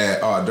 Y'all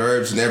had hors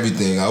d'oeuvres and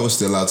everything. I was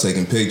still out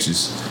taking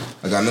pictures.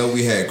 Like, I know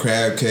we had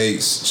crab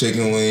cakes,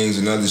 chicken wings,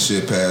 and other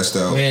shit passed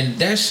out. Man,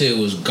 that shit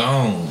was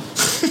gone.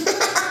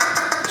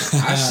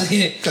 I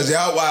see it. Because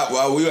y'all,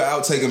 while we were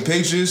out taking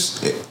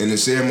pictures and the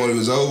ceremony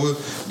was over,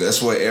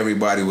 that's where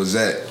everybody was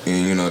at.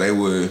 And, they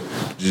were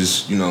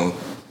just,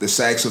 the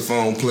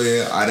saxophone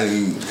player, I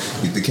didn't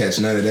get to catch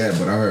none of that,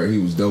 but I heard he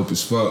was dope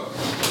as fuck.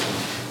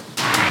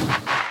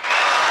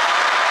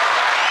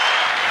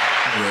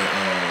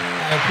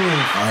 I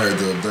proof. I heard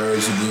the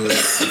birds are good. The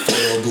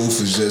photo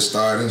booth is just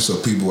starting,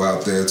 so people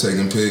out there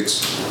taking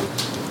pics.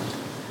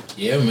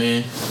 Yeah,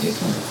 man.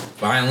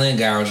 Violin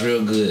guy was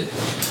real good.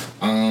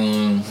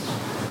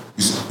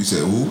 You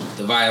said who?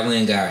 The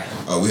violin guy.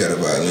 Oh, we had a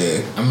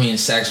violin. I mean,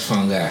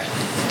 saxophone guy.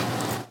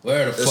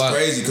 Where the That's fuck?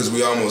 crazy because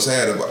we almost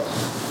had a.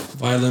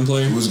 Violin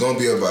player. It was gonna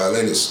be a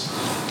violinist,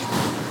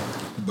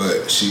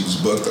 but she was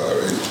booked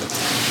already.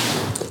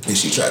 And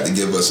she tried to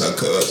give us her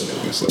cousin.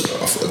 And we was like,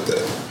 oh, fuck that.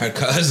 Her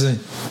cousin.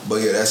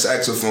 But yeah, that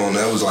saxophone,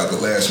 that was like a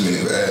last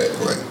minute bag.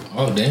 Like,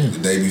 Oh, damn. the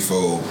day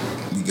before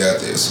we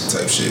got there,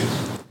 some type shit.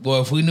 Boy,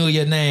 if we knew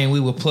your name, we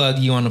would plug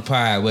you on the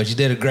pod. But you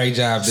did a great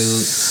job,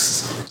 dude.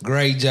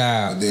 Great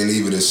job. Then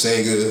even the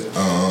singer,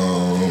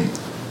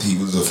 he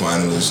was a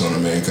finalist on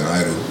American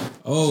Idol.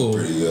 Oh,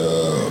 Pretty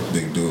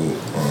big dude.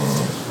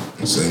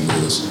 St.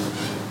 Louis.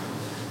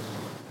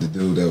 The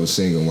dude that was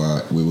singing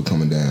while we were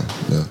coming down.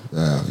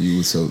 You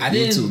were too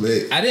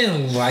late. I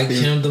didn't like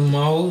him the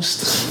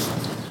most.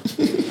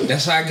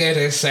 That's why I gave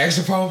that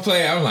saxophone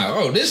player. I'm like,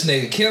 oh, this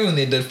nigga killing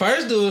it. The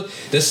first dude,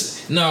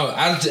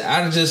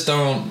 I just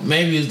don't.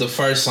 Maybe it was the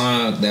first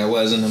song that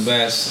wasn't the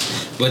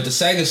best, but the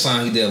second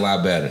song he did a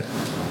lot better.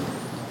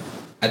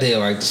 I did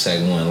like the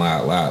second one a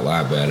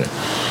lot better.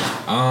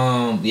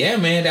 Yeah,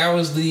 man, that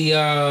was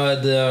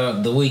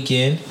the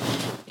weekend,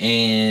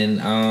 and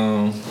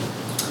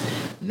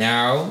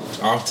now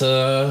off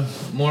to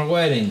more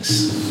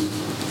weddings.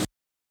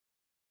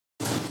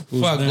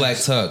 Fuck next? Black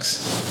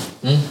Tux.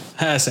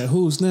 I said,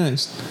 who's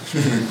next?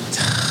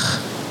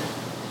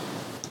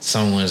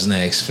 Someone's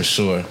next for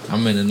sure.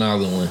 I'm in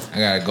another one. I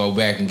gotta go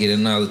back and get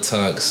another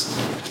tux.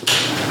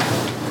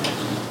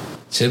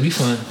 Should be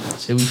fun.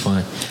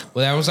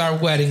 Well, that was our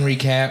wedding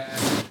recap.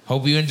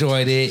 Hope you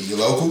enjoyed it. You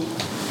local?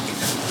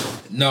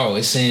 No,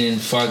 it's in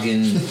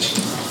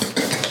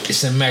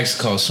it's in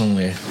Mexico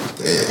somewhere.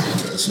 Damn,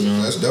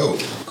 that's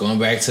dope. Going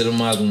back to the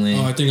motherland.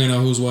 Oh, I think I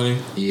know whose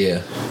wedding.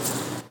 Yeah.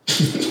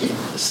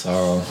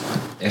 So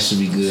that should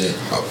be good.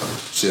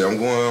 Shit, I'm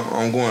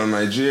going to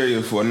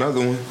Nigeria for another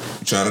one.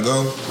 You trying to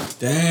go?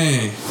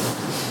 Dang.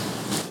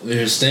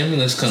 Where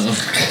stimulus come?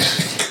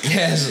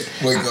 Yes.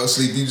 Wait, go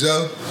Sleepy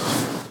Joe?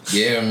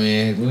 Yeah,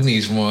 man. We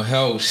need some more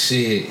help.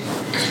 Shit.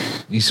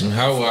 Need some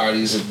help with all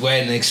these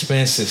wedding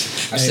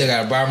expenses. I still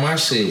gotta buy my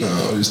shit. No,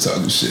 I'm just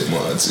talking shit. My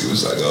auntie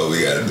was like, oh,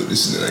 we gotta do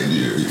this in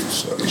Nigeria.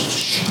 So,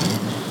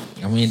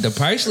 I mean, the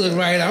price look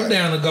right. I'm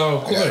down to go,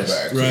 of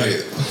course.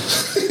 Right.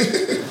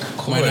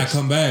 Might not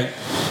come back.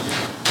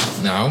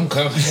 No, I'm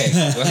coming back.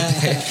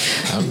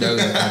 I'm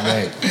definitely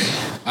coming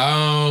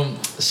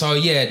back. So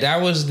yeah, that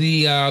was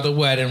the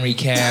wedding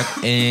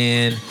recap,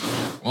 and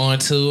on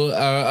to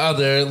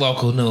other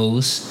local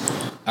news.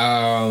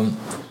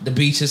 The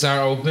beaches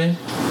are open,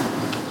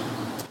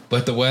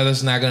 but the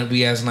weather's not going to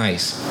be as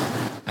nice.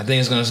 I think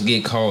it's going to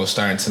get cold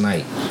starting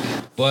tonight,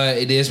 but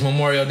it is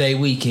Memorial Day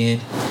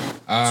weekend.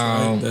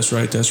 That's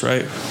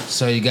right.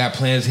 So you got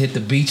plans to hit the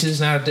beaches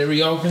now that they're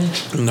reopened?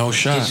 No Get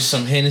shot. you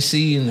some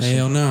Hennessy and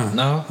Hell no.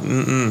 No?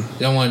 You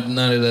don't want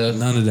none of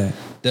that.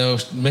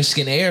 the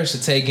Michigan airs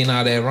to take in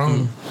all that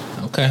wrong.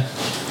 Okay.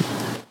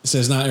 It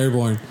says not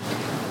airborne.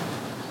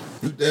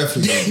 You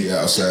definitely gonna be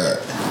outside.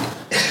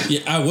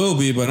 Yeah, I will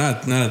be, but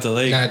not at the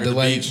lake. Not or the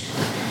lake. beach.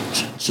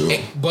 Sure.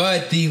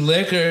 But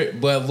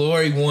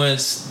Lori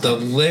wants the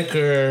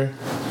liquor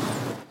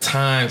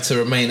time to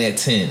remain at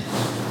 10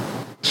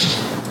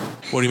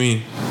 What do you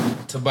mean?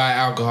 to buy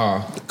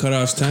alcohol.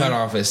 Cutoff's 10?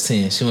 Cutoff is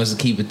 10. She wants to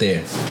keep it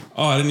there.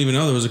 Oh, I didn't even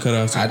know there was a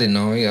cutoff. I didn't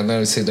know. I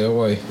never took that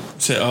away.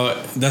 Say, oh,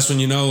 that's when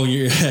you know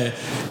you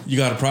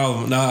got a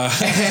problem. Nah,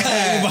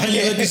 why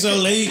you looking so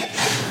late?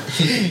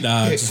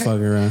 Nah, just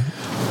fucking around.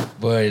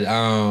 But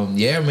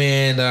yeah,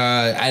 man.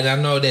 And I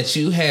know that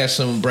you had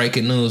some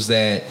breaking news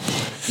that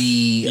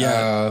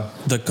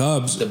the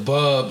Cubs, the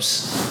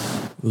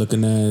Bubs.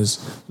 looking as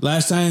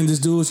last time this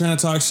dude was trying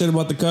to talk shit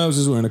about the Cubs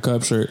is wearing a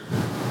Cub shirt.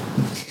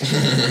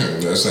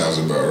 That sounds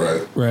about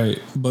right.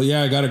 Right, but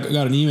yeah, I got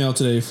an email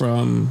today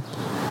from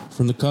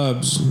the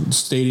Cubs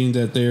stating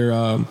that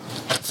their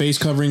face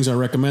coverings are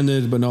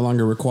recommended but no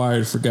longer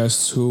required for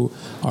guests who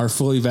are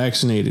fully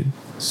vaccinated.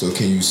 So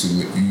can you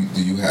submit?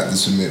 Do you have to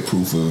submit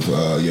proof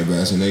of your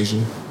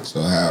vaccination?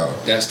 So how?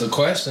 That's the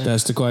question.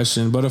 That's the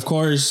question. But of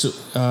course,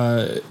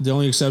 the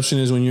only exception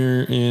is when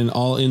you're in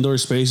all indoor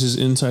spaces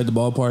inside the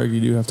ballpark,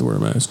 you do have to wear a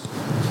mask.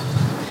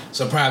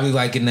 So probably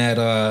like in that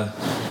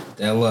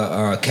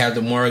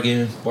Captain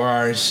Morgan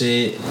bar and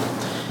shit.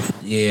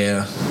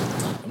 Yeah,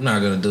 I'm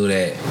not gonna do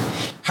that.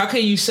 How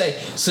can you say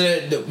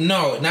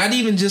no? Not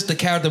even just the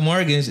Captain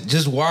Morgans,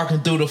 just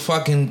walking through the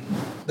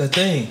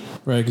thing.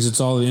 Right, because it's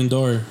all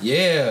indoor.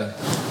 Yeah.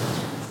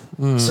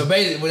 So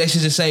basically, they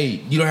should just say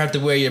you don't have to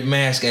wear your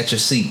mask at your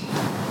seat.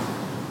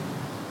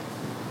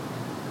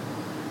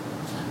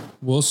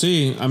 We'll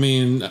see. I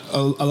mean,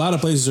 a lot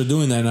of places are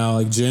doing that now.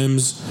 Like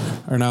gyms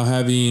are now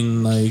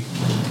having like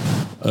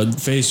a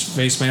face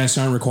masks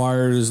aren't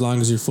required as long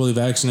as you're fully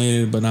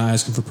vaccinated, but not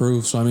asking for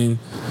proof. So I mean,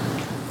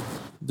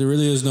 there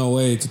really is no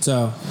way to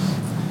tell.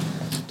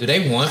 Do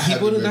they want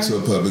people to go die? to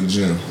a public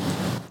gym?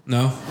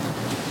 No.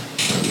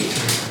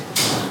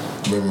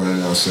 been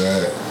running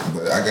outside,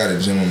 but I got a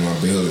gym in my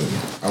building.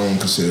 I don't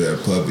consider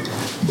that public,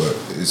 but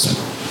it's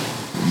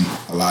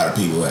a lot of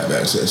people have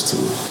access to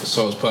it.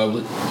 So it's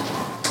public.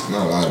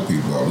 Not a lot of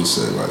people. I would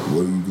say, like,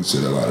 what do you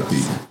consider a lot of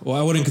people? Well,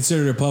 I wouldn't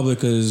consider it public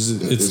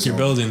because it's your on-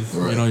 building.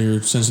 right. You know, you're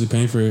essentially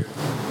paying for it.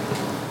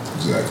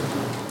 Exactly.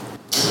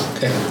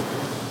 Okay.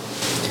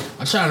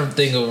 I'm trying to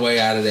think of a way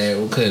out of that.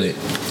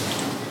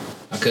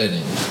 I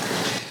couldn't.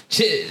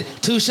 Shit.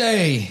 Touche.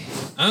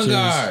 On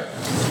guard.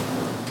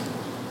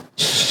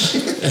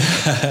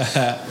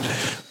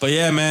 But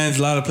yeah, man,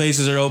 a lot of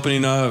places are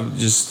opening up.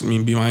 Just,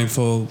 be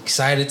mindful.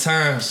 Excited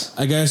times.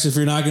 I guess if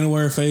you're not gonna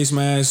wear a face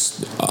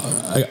mask,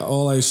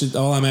 all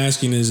I'm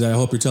asking is I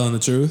hope you're telling the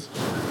truth.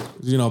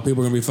 You know,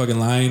 people are gonna be fucking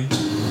lying.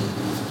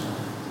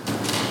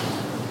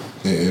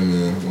 Yeah,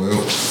 man.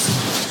 Well,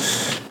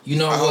 You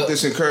know I hope what?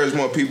 this encourages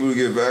more people to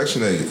get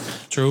vaccinated.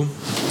 True.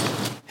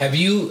 Have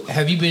you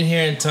been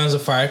hearing tons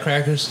of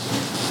firecrackers?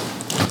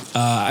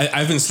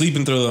 I've been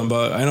sleeping through them,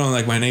 but I know,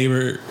 like, my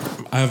neighbor.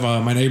 I have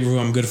my neighbor who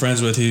I'm good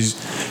friends with.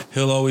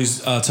 He'll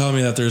always tell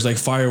me that there's like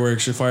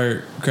fireworks or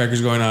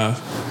firecrackers going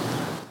off.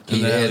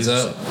 Keep your heads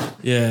up.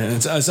 Yeah, and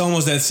it's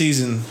almost that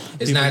season.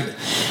 It's not.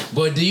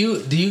 But do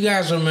you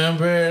guys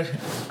remember?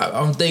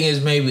 I'm thinking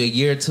it's maybe a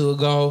year or two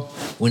ago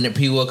when the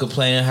people were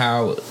complaining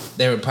how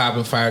they were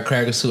popping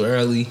firecrackers too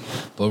early,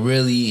 but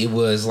really it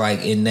was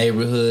like in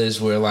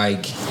neighborhoods where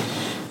like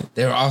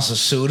they were also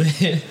shooting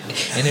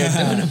and they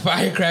were doing the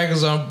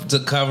firecrackers on to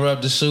cover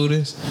up the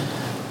shootings.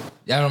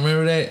 Y'all don't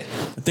remember that?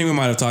 I think we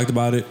might have talked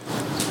about it.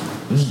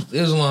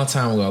 It was a long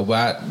time ago,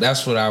 but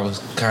that's what I was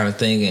kind of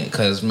thinking.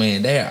 Because,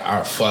 man, they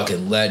are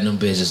fucking letting them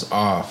bitches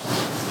off.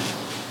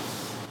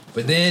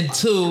 But then,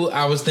 too,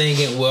 I was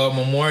thinking, well,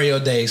 Memorial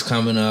Day's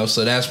coming up,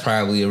 so that's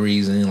probably a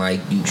reason. Like,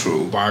 you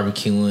True.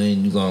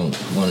 barbecuing, you going to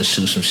want to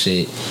shoot some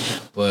shit.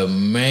 But,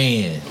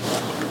 man.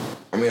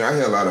 I mean, I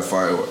hear a lot of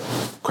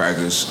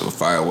firecrackers or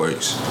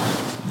fireworks,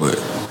 but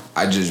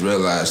I just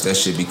realized that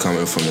shit be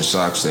coming from the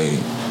Sox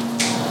Stadium.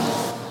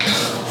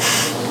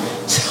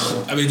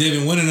 I mean, they've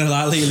been winning a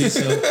lot lately,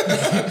 so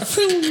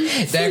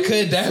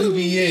That would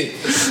be it.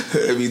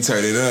 It be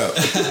turning up.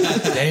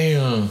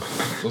 Damn.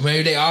 Well,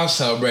 maybe they all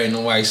celebrating the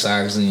White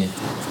Sox then.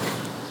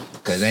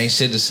 Because they ain't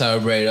shit to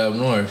celebrate up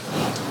north.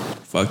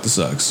 fuck the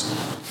Sox.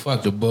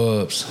 Fuck the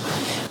Bubs.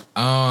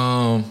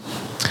 All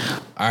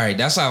right,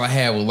 that's all I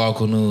had with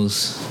local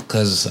news.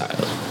 Cause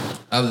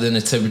other than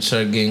the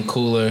temperature getting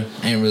cooler,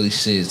 ain't really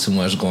shit too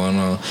much going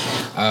on.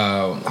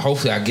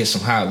 Hopefully, I get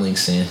some hot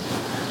links in.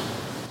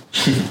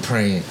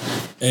 Praying.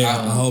 Hey,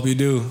 I hope you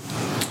do.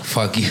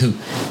 Fuck you.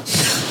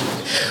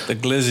 The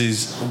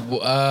Glizzies.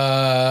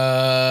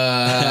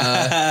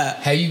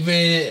 Have you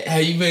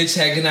been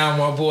checking out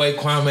my boy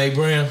Kwame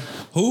Brown?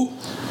 Who?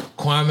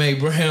 Kwame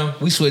Brown.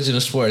 We switching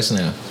to sports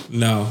now.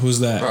 No, who's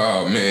that?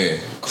 Oh man,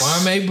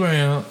 Kwame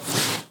Brown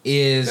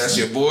is. that's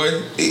your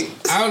boy.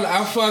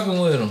 I'm fucking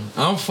with him.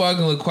 I'm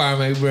fucking with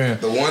Kwame Brown.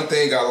 The one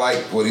thing I like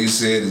what he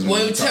said is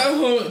Wait, tell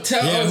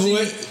Yeah, OG.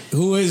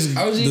 who is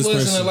OG this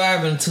wasn't person?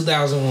 alive in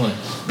 2001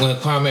 when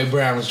Kwame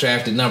Brown was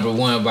drafted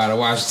 #1 by the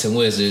Washington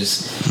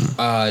Wizards.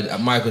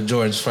 Michael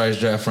Jordan's first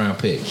draft round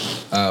pick,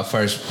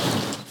 first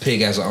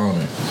pick as an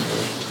owner.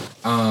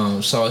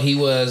 So he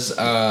was.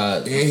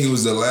 And he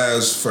was the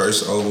last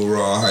first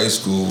overall high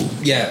school.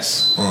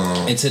 Yes.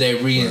 Until they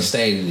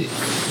reinstated it.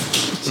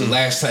 So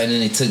last time then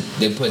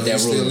they put that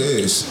He rule. still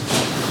is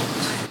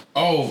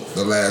Oh,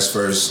 the last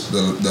first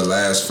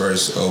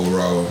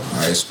overall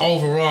high school.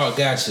 overall,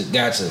 gotcha.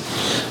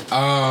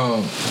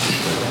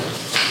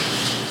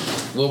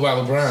 What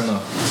about LeBron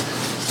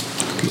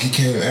though? He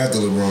came after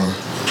LeBron.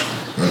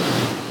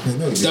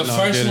 No, he The didn't.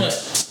 first didn't. one.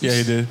 Yeah,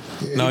 he did.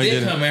 No, he He did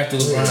didn't. come after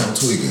I'm LeBron.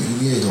 tweaking.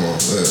 He did come on.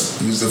 Yeah.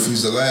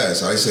 He's the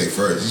last. I say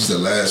first. He's the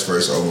last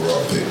first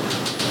overall pick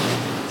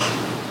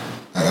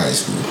at high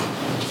school.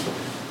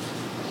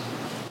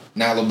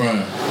 Not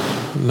LeBron.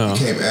 No.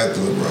 He came after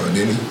LeBron,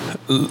 didn't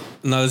he?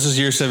 No, this is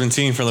year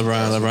 17 for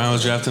LeBron. LeBron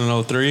was drafted in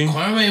 03.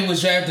 Kwame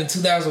was drafted in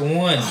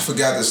 2001. I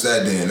forgot the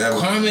stat then.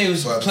 Kwame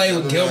was played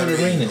with Gilbert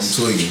Arenas.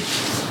 I'm tweaking.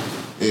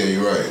 Yeah,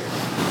 you're right.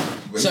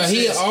 But So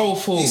he an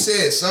old fool. He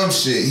said some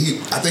shit.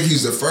 I think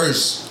he's the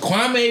first.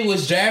 Kwame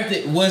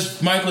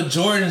was Michael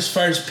Jordan's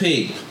first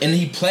pick, and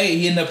he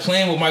ended up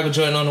playing with Michael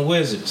Jordan on the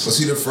Wizards. Was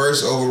he the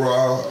first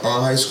overall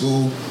high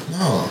school?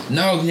 No.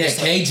 No, he had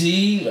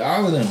KG,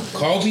 all of them.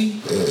 Kobe?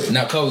 Yeah.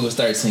 No, Kobe was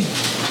 13.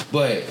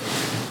 But,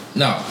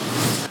 no.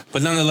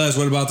 But nonetheless,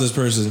 what about this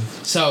person?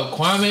 So,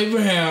 Kwame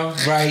Brown,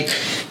 right?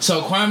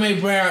 So, Kwame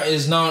Brown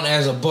is known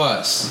as a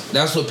bust.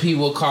 That's what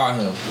people call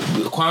him.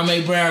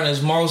 Kwame Brown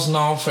is most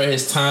known for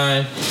his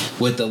time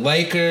with the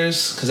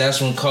Lakers, because that's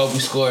when Kobe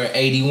scored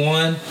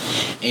 81.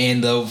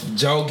 And the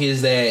joke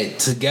is that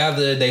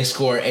together they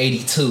scored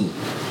 82.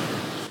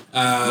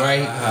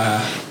 Right?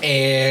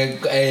 And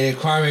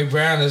Kwame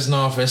Brown is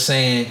known for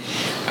saying,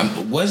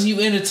 was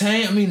you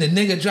entertained? I mean, the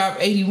nigga dropped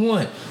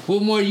 81.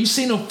 What more? You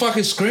seen them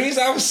fucking screens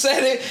I was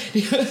setting?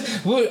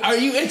 What, are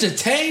you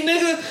entertained,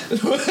 nigga?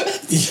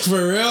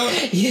 For real?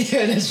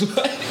 Yeah,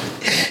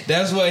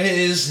 that's what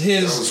his.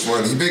 That was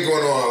funny. He been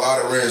going on a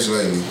lot of rants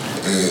lately.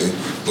 And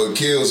what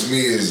kills me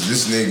is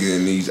this nigga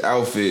in these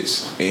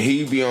outfits, and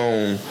he be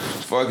on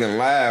fucking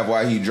live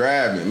while he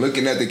driving,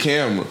 looking at the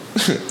camera.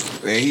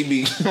 And he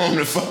be on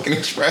the fucking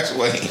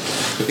expressway.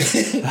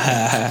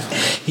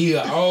 He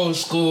an old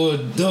school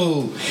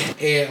dude,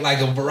 and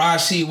like a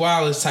Barashi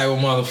Wallace type of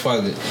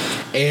motherfucker.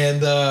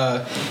 And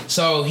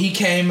so he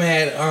came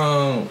at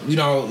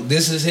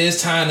this is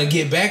his time to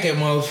get back at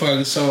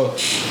motherfuckers. So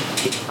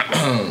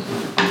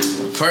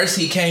first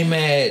he came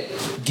at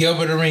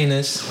Gilbert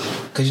Arenas,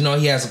 because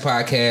he has a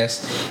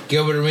podcast.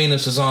 Gilbert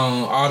Arenas was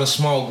on All the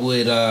Smoke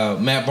with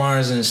Matt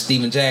Barnes and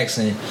Steven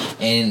Jackson,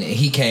 and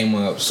he came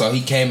up. So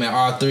he came at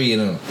all three of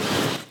them.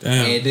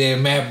 Damn. And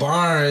then Matt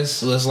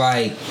Barnes was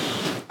like,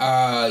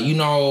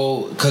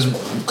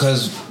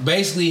 because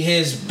basically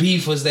his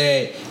beef was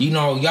that,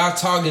 y'all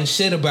talking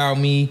shit about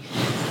me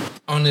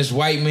on this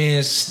white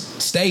man's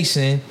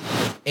station,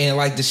 and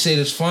like the shit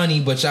is funny,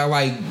 but y'all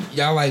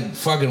like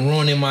fucking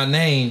ruining my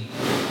name.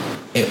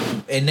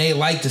 And they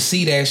like to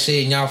see that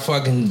shit, and y'all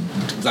fucking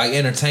like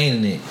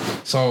entertaining it.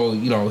 So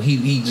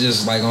he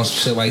just like on some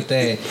shit like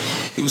that.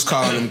 He was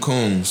calling them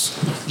coons.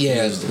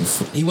 Yeah,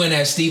 he went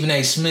at Stephen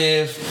A.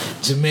 Smith,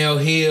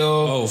 Jamel Hill.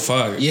 Oh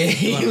fuck. Yeah,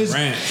 he was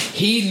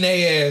heating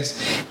their ass.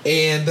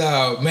 And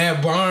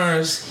Matt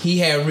Barnes, he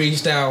had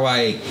reached out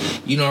like,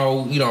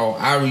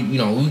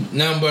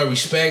 nothing but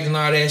respect and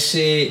all that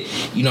shit.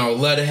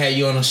 Love to have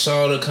you on the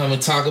show to come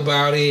and talk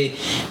about it.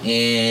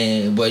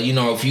 But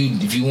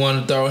if you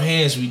want to throw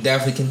hands, we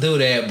definitely can do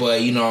that.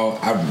 But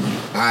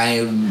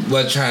I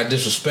wasn't trying to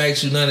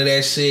disrespect you, none of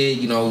that shit.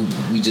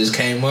 We just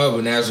came up,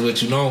 and that's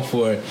what you known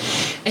for. And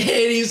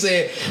he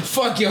said,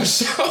 "Fuck your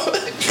show."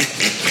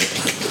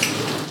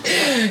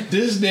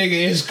 This nigga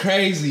is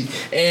crazy.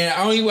 And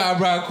only why I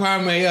brought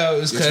Kwame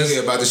up is because... Did you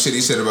hear about the shit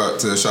he said about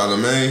to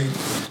Charlamagne?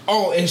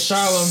 Oh, and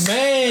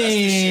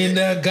Charlamagne,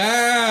 the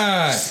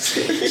God.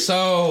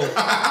 So,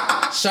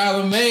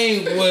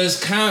 Charlamagne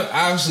was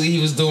obviously he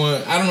was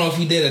doing, I don't know if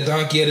he did a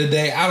donkey of the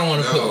day. I don't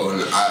want to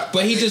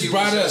but he just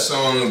brought up...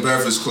 on the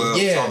Breakfast Club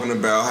talking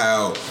about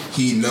how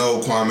he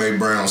know Kwame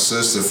Brown's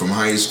sister from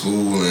high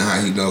school and how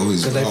he know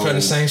his... Because they from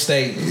the same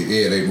state.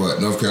 Yeah, they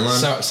what, North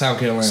Carolina? South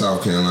Carolina.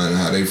 South Carolina,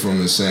 how they from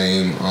the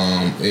same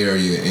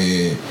area,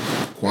 and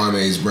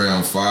Kwame's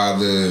Brown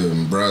father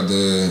and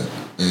brother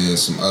and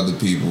some other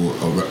people,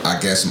 I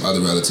guess some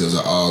other relatives,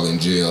 are all in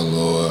jail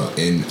or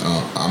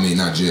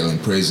not jail, in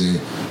prison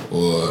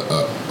or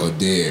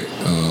dead.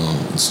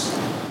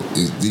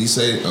 Did he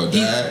say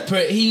died?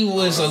 He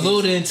was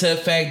alluding to the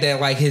fact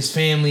that like his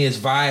family is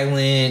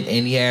violent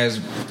and he has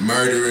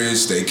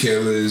murderers, they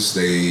killers,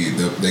 they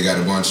got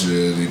a bunch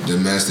of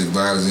domestic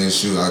violence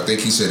issue. I think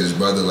he said his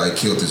brother like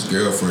killed his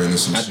girlfriend or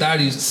some shit. I thought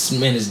he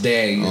meant his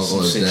dad.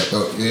 Something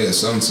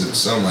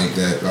like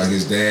that. Like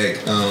his dad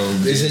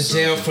is in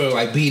jail for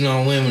like beating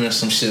on women or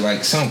some shit,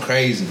 like something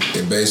crazy.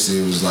 It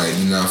basically was like,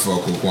 you not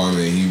fuck with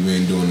Kwame. He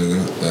been doing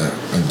a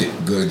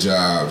good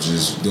job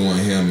just doing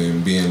him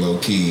and being low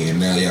key, and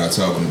now y'all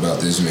talking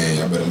about this man,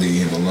 y'all better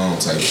leave him alone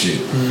type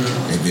shit.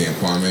 And then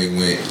Kwame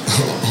went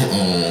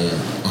on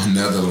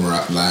another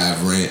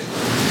live rant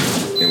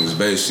and was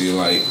basically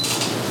like,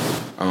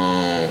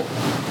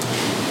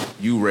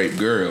 you rape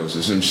girls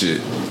or some shit,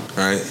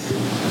 right?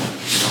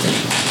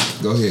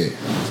 Go ahead,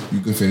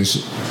 you can finish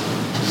it.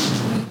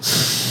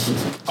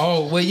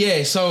 Oh, well,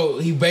 yeah, so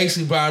he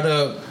basically brought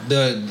up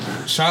the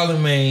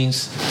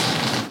Charlamagne's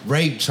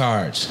rape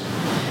charge.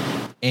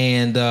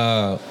 And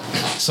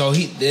so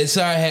this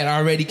had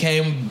already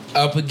came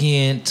up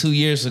again 2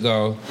 years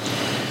ago.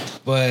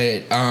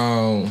 But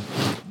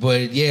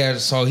yeah,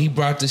 so he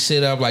brought the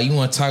shit up like, you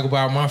want to talk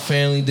about my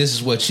family? This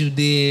is what you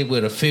did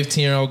with a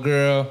 15-year-old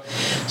girl.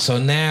 So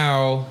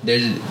now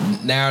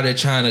they're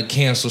trying to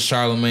cancel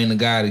Charlamagne the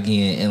God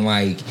again, and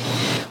like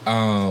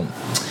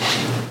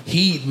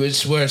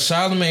where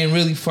Charlamagne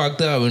really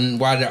fucked up,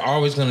 and why they're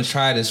always gonna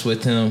try this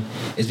with him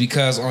is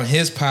because on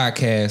his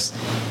podcast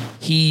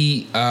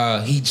he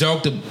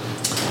joked.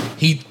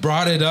 He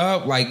brought it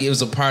up like it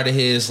was a part of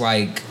his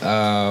like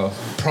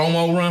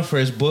promo run for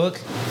his book.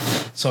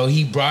 So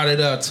he brought it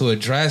up to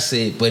address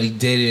it, but he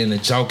did it in a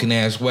joking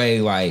ass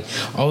way, like,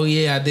 "Oh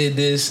yeah, I did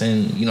this,"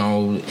 and he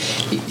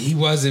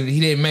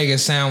didn't make it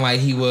sound like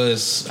he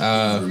was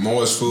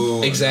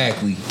remorseful.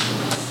 Exactly.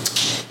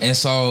 And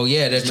so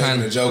yeah, they're trying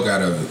to make a joke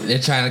out of it. They're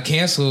trying to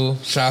cancel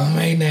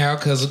Charlamagne now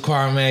because of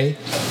Kwame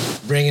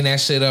bringing that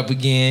shit up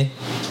again.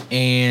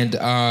 And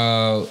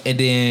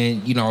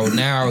then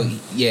now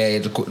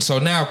so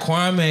now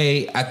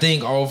Kwame, I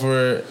think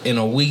over in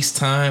a week's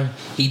time,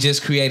 he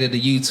just created a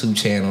YouTube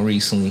channel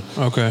recently.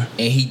 Okay.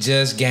 And he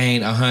just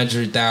gained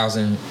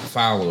 100,000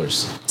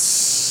 followers.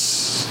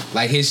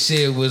 Like his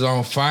shit was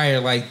on fire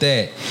like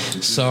that.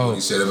 Did you know what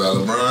he said about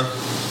LeBron?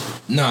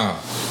 No.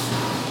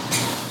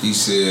 He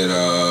said,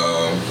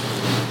 I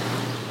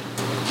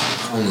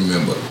don't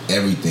remember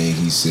everything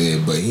he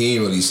said, but he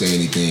didn't really say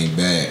anything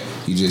bad.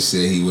 He just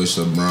said he wished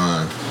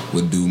LeBron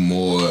would do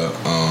more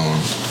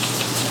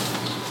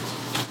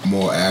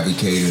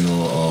advocating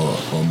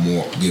or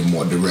more give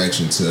more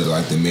direction to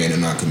like the men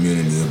in our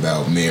community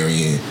about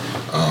marrying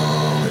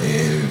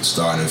and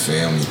starting a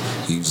family.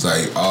 He was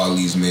like, all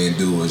these men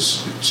do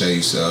is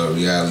chase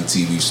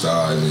reality TV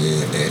stars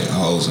and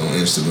hoes on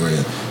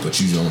Instagram, but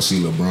you don't see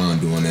LeBron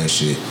doing that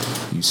shit.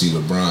 You see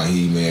LeBron,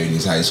 he married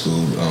his high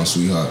school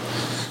sweetheart.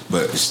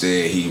 But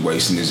instead, he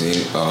wasting his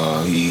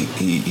he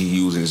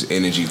using his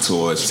energy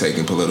towards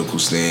taking political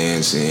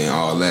stance and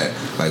all that,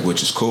 like,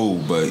 which is cool.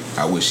 But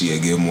I wish he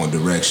had given more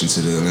direction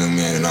to the young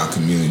man in our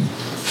community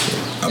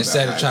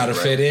Instead of trying to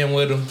fit in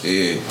with him.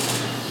 Yeah,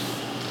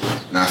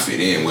 not fit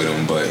in with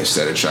him, but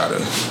instead of try to,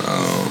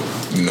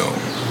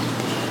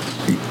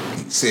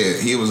 he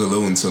said he was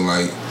alluding to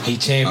like He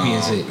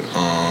champions it.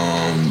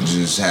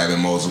 just having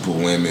multiple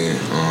women,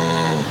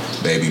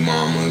 baby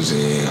mamas,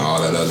 and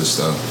all that other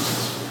stuff.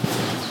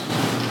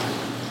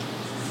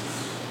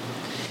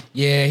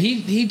 Yeah,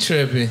 he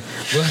tripping,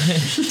 but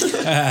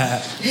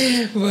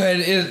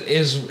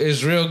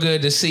it's real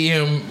good to see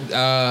him,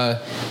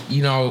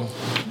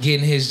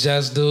 getting his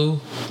just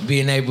due,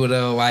 being able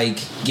to like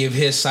give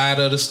his side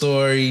of the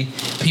story.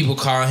 People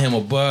call him a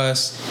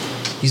bust.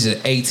 He's an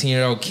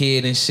 18-year-old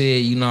kid and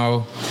shit. He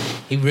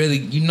really,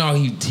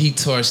 he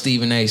tore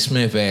Stephen A.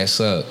 Smith ass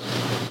up.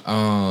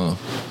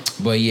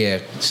 But yeah,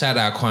 shout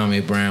out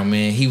Kwame Brown,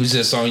 man. He was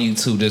just on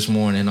YouTube this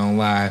morning on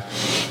live,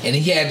 and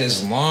he had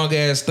this long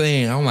ass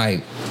thing. I'm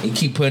like, he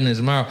keep putting in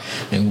his mouth,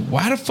 and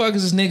why the fuck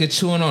is this nigga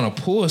chewing on a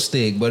pool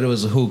stick? But it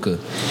was a hookah,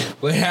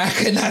 but I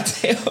could not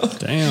tell.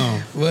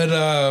 Damn.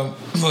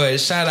 But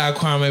shout out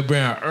Kwame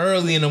Brown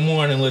early in the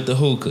morning with the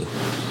hookah,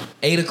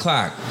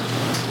 8:00.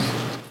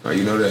 Oh,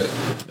 you know that?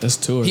 That's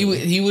tour.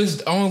 He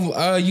was on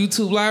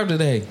YouTube Live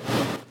today.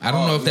 I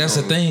don't know if that's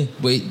a thing,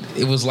 but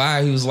it was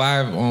live. He was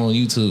live on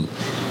YouTube.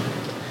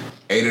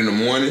 8 in the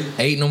morning?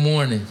 8 in the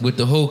morning with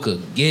the hookah,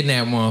 getting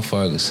at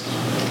motherfuckers.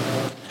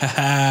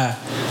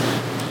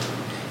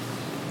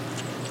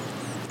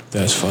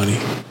 That's funny.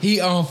 He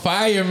on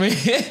fire, man.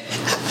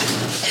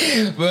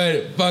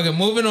 But fucking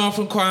moving on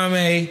from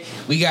Kwame,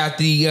 we got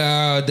the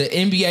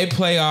NBA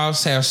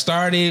playoffs have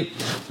started.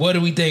 What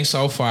do we think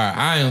so far?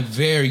 I am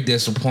very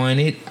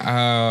disappointed.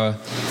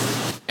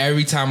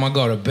 Every time I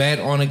go to bet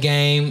on a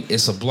game,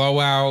 it's a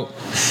blowout.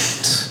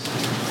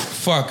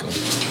 Fuck them.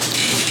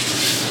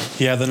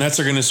 Yeah, the Nets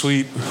are gonna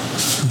sweep.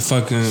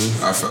 Fucking.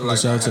 I felt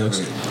like I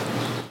haven't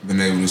been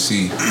able to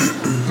see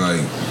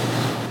like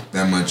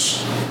that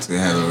much to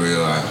have a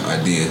real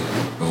idea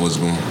of what's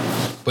going on.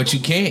 But you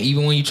can't,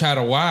 even when you try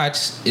to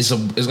watch, it's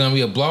gonna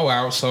be a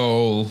blowout,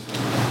 so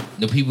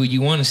the people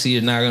you want to see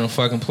are not gonna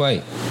fucking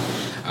play.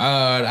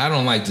 I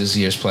don't like this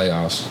year's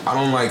playoffs. I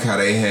don't like how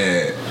they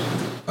had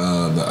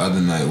the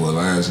other night,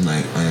 last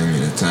night, I am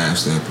in a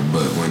timestamp,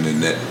 but when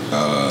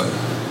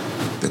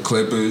the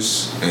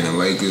Clippers and the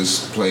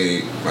Lakers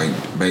played like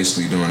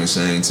basically during the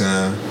same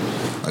time,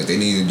 like they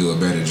need to do a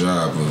better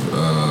job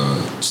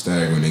of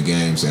staggering the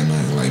games that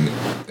night.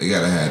 Like they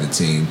gotta have the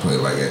team play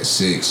like at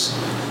 6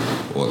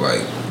 or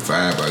like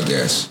 5, I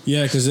guess.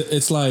 Yeah, because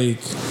it's like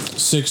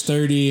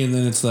 6:30 and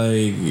then it's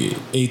like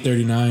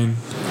 8:39.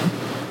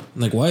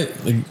 Like what?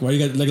 Like why you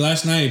got like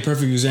last night?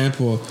 Perfect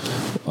example.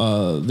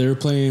 They were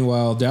playing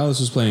while Dallas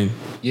was playing.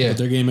 Yeah, but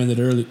their game ended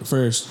early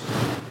first,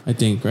 I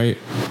think. Right?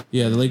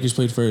 Yeah, the Lakers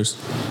played first.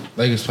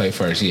 Lakers played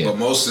first. Yeah. But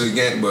most of the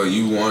game, but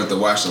you wanted to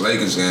watch the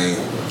Lakers game,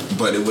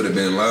 but it would have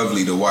been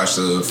lovely to watch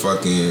the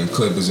fucking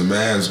Clippers and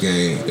Mavs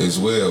game as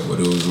well. But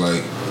it was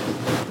like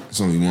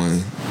it's only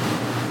one.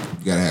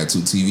 You gotta have 2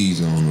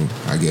 TVs on them,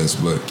 I guess.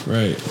 But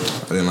right,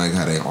 I don't like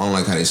how they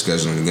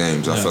scheduling the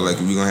games. I feel like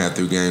if we're gonna have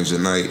 3 games at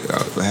night,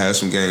 have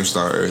some games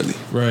start early.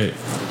 Right,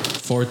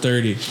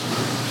 4:30.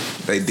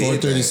 They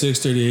did 4:30,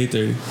 6:30,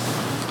 8:30.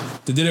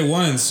 They did it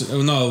once.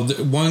 No,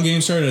 one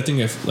game started I think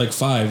at like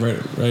 5,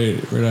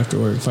 right after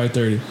work,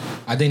 5:30.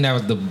 I think that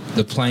was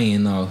the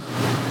play-in though.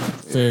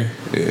 Fair.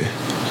 Yeah.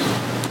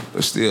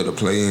 But still, the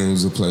play-in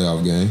was a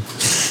playoff game.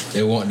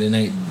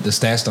 The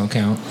stats don't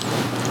count.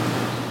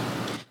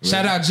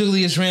 Shout out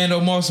Julius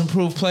Randle, most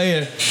improved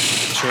player.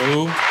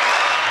 True.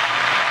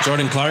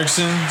 Jordan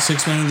Clarkson,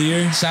 6th man of the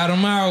year. Shout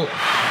him out.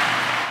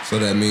 So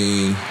that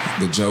means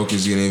the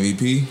Joker's getting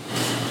MVP?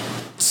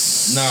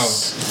 No.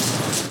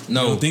 You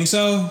don't think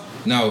so?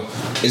 No.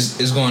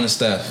 It's going to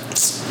Steph.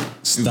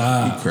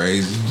 Stop. You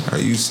crazy? Are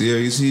you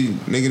serious?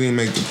 Nigga didn't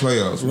make the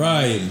playoffs.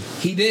 Right.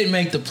 He did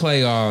make the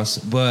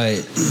playoffs,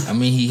 but I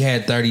mean he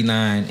had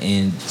 39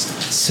 and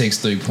 6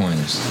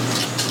 3-pointers.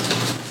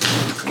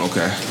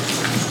 Okay.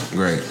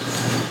 Great.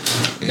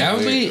 That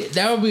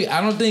would be. I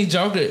don't think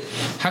Joker.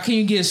 How can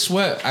you get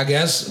swept? I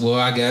guess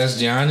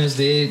Giannis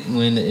did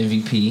win the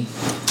MVP.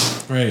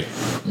 Right.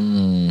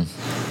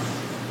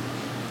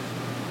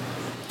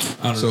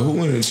 So who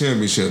won the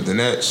championship? The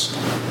Nets.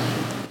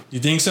 You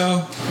think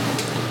so?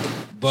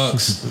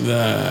 Bucks.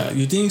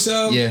 You think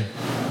so? Yeah.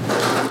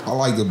 I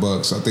like the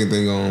Bucks. I think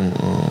they're gonna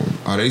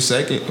Are they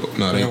second?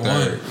 No, they They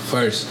third. won.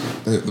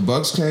 First. The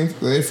Bucks came.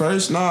 They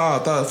first? Nah, I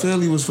thought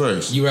Philly was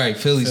first. You right.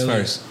 Philly's Philly.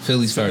 first.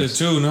 Philly's The first.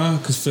 two, no,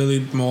 because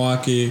Philly,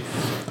 Milwaukee,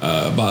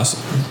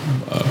 Boston,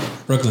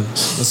 Brooklyn.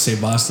 Let's say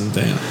Boston.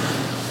 Damn.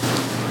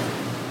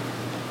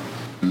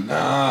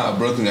 Nah,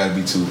 Brooklyn got to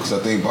be 2 because I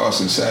think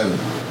Boston 7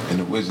 and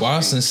the Wizards.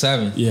 Boston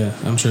 7. Yeah,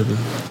 I'm tripping.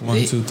 1,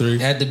 It 2, 3.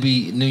 Had to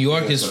be New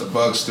York Yeah, is so the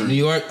Bucks 3. New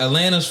York.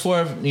 Atlanta's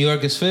 4th. New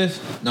York is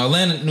 5th. No,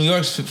 New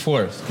York's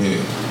 4th.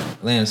 Yeah.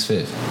 Atlanta's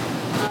 5th.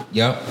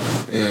 Yup.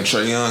 Yeah,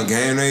 Trae Young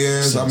game their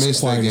ass. I It's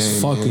missed that quiet game.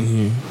 as fucking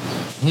man.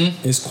 here.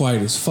 It's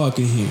quiet as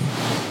fucking here.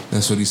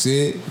 That's what he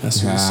said.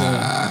 That's what he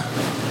said.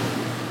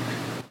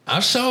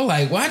 I'm so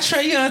like, why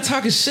Trae Young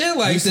talking shit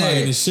like He's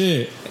talking his that?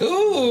 shit.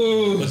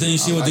 Ooh. But then you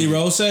see what D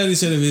Rose said. He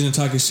said if he's gonna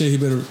talk his shit, he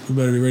better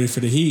be ready for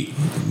the heat.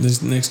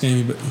 This next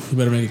game, he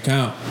better make it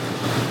count.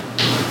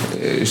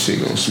 Yeah, this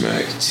shit gonna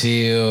smack.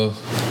 Chill.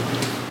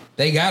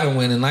 They gotta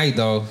win tonight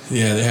though.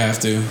 Yeah, they have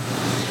to.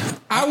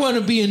 I want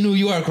to be in New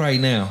York right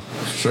now.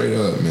 Straight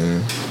up,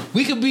 man.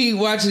 We could be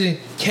watching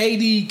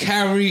KD,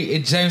 Kyrie,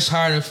 and James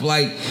Harden for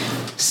like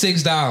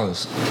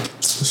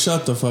 $6.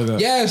 Shut the fuck up.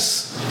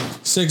 Yes,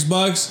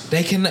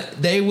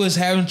 $6. They was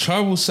having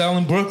trouble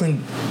selling Brooklyn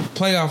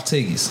playoff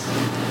tickets.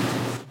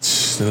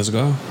 Let's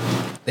go.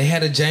 They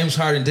had a James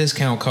Harden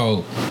discount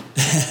code.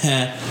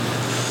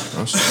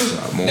 I'm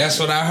sorry, more. That's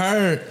what I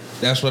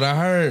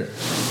heard.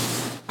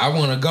 I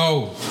want to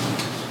go.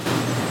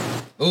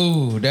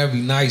 Ooh, that'd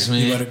be nice, man.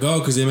 You better go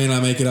because they may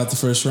not make it out the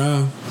first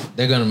round.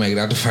 They're gonna make it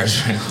out the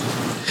first round.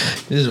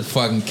 This is a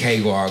fucking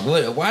cakewalk.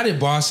 Why did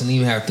Boston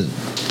even have to?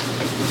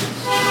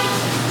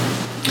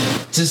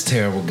 Just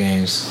terrible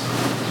games.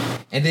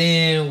 And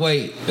then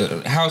wait,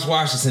 how's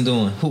Washington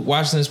doing?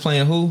 Washington's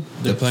playing who?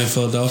 They're playing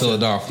Philadelphia.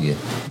 Philadelphia.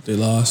 They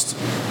lost.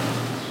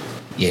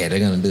 Yeah, they're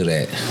gonna do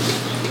that.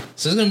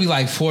 So it's gonna be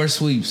like 4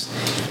 sweeps.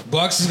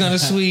 Bucks is gonna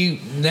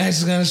sweep. Nets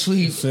is gonna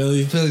sweep.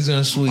 Philly's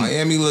gonna sweep.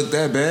 Miami looked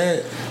that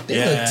bad.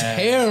 They look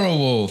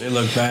terrible. They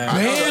look bad.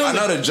 I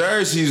know the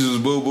jerseys was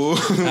boo boo.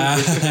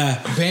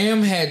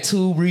 Bam had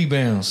 2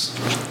 rebounds.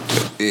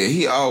 Yeah,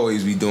 he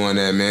always be doing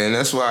that, man.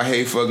 That's why I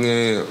hate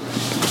fucking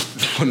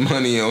putting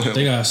money on him.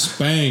 They got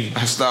spanked.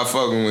 I stopped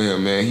fucking with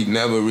him, man. He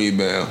never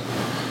rebound.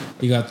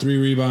 He got 3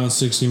 rebounds,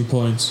 16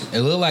 points. It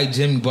looked like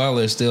Jimmy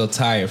Butler is still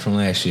tired from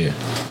last year.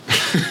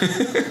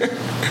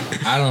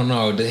 I don't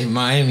know. The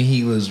Miami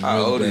Heat was real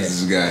How old bad.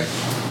 is this guy?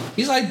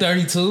 He's like Do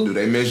 32.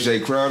 they miss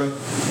Jay Crowder?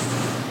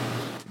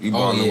 He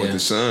balling yeah. with the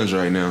Suns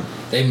right now.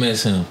 They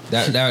miss him.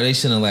 That they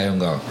shouldn't let him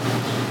go.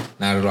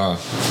 Not at all.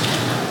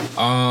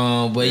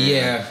 But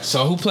yeah.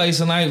 So who plays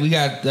tonight? We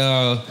got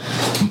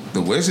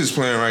The Wizards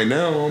playing right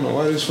now. I don't know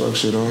why this fuck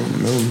shit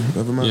on. No,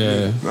 never mind.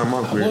 Yeah. Not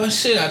my career. well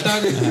shit. I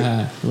thought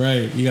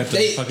Right. You got the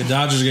They- fucking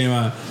Dodgers game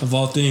on, of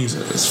all things.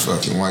 It's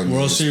fucking white man.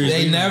 World Series.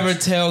 they rematch. never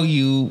tell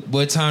you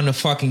what time the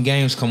fucking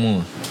games come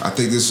on. I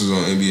think this was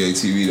on NBA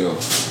TV though.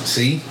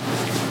 See?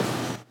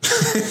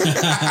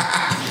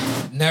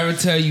 Never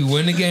tell you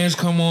when the games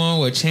come on,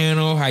 what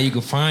channel, how you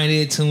can find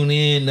it, tune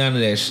in, none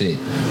of that shit.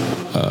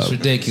 It's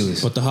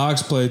ridiculous. But the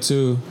Hawks play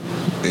too,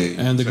 Hey,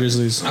 and the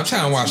Grizzlies. I'm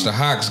trying to watch the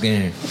Hawks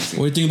game. What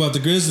do you think about the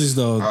Grizzlies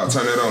though? I'll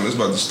turn that on. It's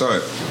about to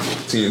start.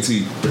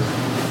 TNT.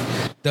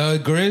 The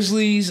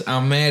Grizzlies,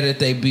 I'm mad that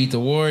they beat the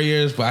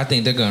Warriors, but I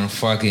think they're gonna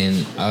fucking You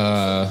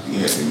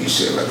handing me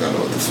shit like I know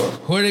what the fuck.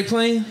 who are they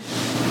playing?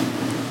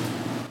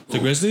 The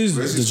Grizzlies,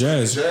 the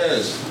Jazz.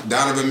 Jazz.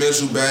 Donovan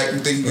Mitchell back. You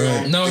think he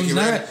gonna? No, think he's he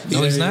ready? not.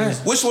 No, he's not.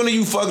 Which one of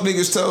you fuck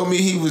niggas told me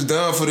he was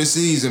done for the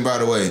season? By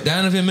the way,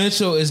 Donovan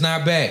Mitchell is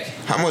not back.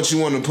 how much you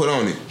want to put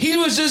on it? He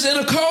was just in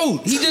a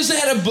coat. He just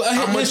had a.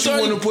 How much you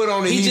want to put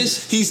on it? He He's,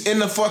 just he's in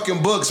the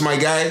fucking books, my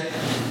guy.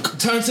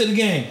 turned to the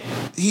game.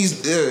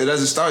 It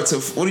doesn't start to.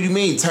 What do you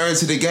mean? Turn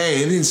to the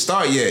game. It didn't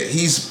start yet.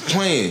 He's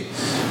playing.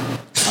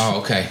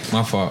 Oh, okay.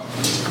 My fault.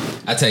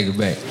 I take it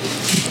back.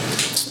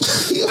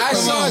 I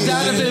Come saw on,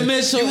 Donovan man.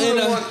 Mitchell You in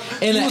was the a one-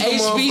 in you an was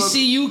the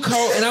HBCU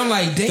coat, and I'm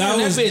like, damn, That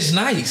that, was- bitch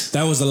nice.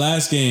 That was the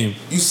last game.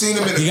 You seen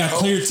him in the He got coat?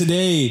 cleared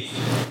today.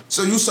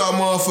 So you saw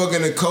motherfucker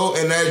in the coat,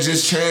 and that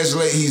just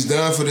translate he's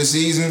done for the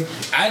season.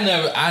 I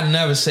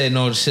never said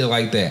no shit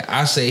like that.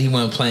 I said he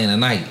wasn't playing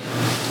tonight.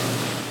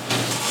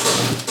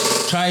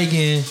 Try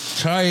again.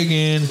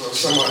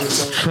 Somebody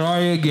tell me, Try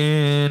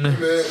again. man,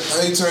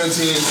 I ain't turning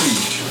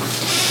TNT.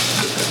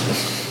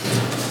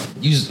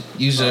 Use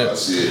your Oh,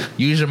 shit.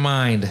 use your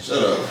mind.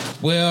 Shut up.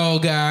 Well,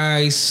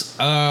 guys,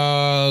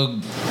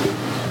 good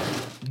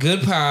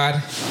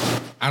pod.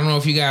 I don't know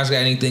if you guys got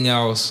anything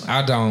else.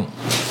 I don't.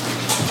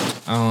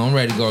 I'm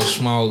ready to go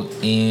smoke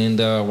and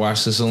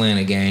watch this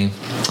Atlanta game.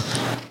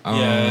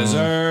 Yes,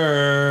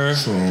 sir.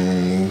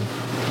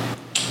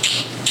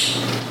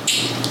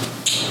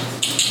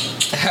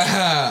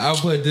 I'll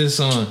put this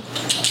on.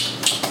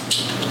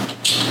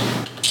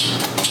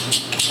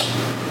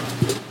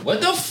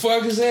 What the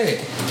fuck is that?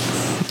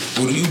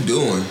 What are you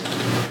doing?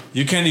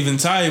 You can't even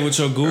tie it with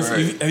your goof. All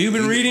right. Have you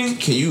been reading?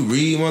 Can you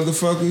read,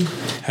 motherfucker?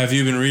 Have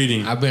you been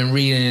reading? I've been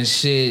reading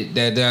shit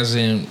that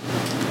doesn't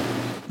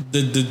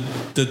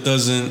that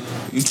doesn't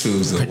You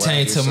choose the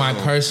pertain to my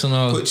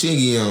personal. Put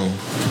Chingy on.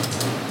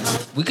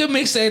 We could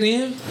mix that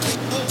in.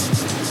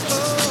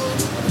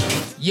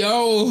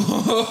 Yo,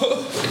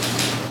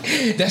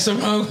 that's the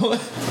wrong one.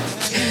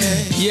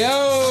 Yo,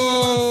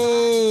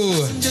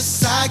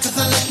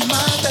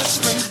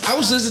 I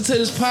was listening to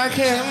this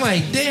podcast. I'm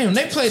like, damn,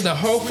 they played the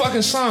whole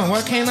fucking song.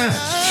 Why can't I?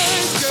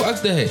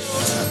 Fuck that.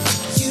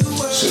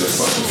 Should've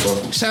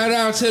fucking. Shout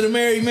out to the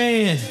married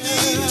man.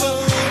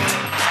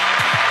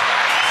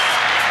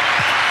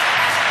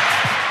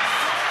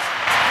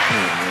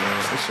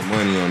 There's some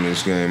money on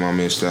this game I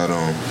missed out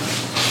on.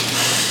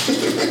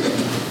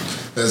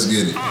 Let's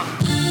get it.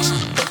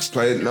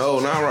 Play it. No,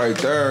 not right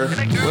there.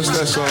 What's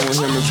that song with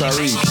him and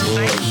Tariq?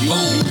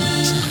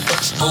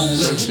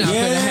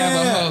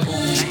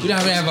 We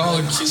don't have a whole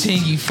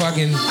chingy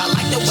fucking.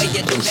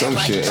 Some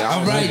shit.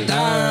 All right there.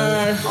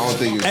 I don't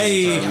think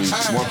it's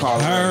Tariq. One call.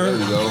 There we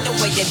go.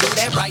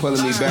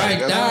 Pulling me back.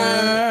 Right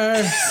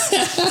there.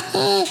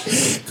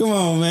 Come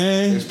on,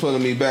 man. It's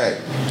pulling me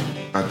back.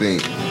 I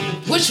think.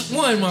 Which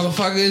one,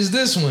 motherfucker, is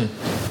this one?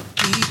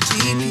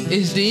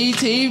 It's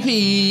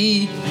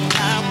DTP.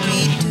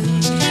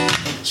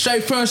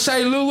 Straight from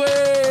St. Louis.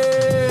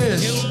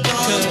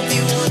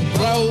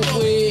 Roll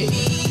with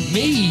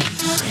me.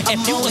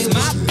 If you was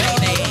my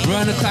baby,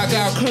 Run the clock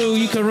out crew,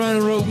 you can run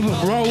and roll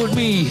with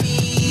me.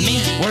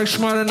 Work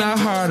smarter, not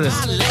harder.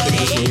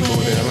 He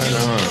moved to Atlanta,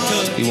 huh?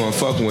 He wasn't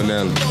fucking with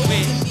Nelly.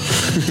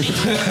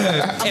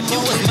 if you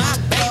was my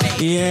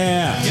baby,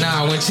 Yeah.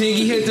 Nah, when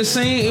Chingy hit the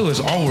scene, it was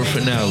over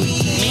for Nelly.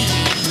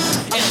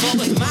 if you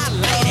was my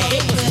lady,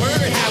 it was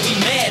word how we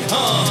met,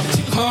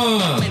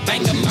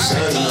 Bank of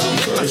America,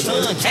 with my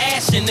son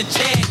cash in the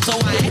check, so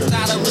I asked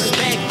out of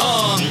respect,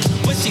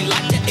 would she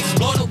like to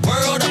explore the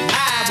world of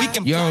I? We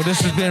can. Yo, this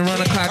has been Run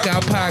the Clock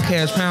Out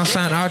Podcast. #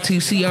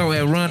 RTCO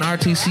at Run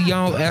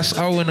RTCO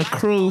SO and the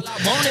crew.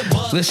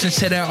 Listen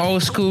to that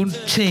old school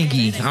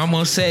Chingy. I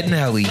almost said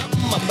Nelly.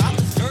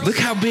 Look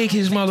how big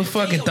his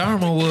motherfucking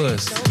thermal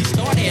was.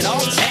 Started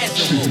all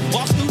casual,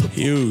 walk through the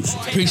Huge.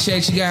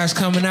 Appreciate you guys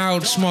coming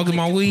out, smoking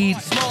my weed.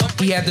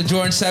 He had the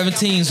Jordan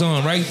 17s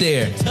on right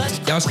there.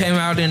 Those came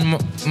out in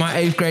my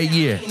 8th grade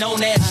year. know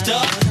that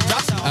stuff.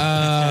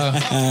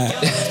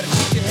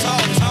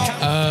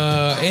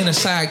 And a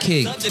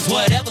sidekick. Just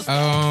whatever.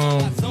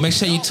 Make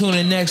sure you tune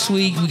in next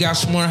week. We got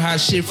some more hot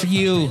shit for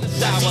you.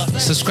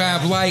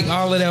 Subscribe, like,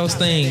 all of those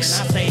things.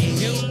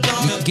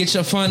 Get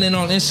your fun in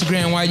on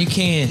Instagram while you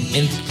can.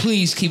 And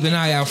please keep an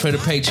eye out for the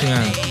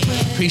Patreon.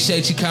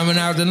 Appreciate you coming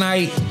out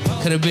tonight.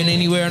 Could have been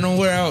anywhere in the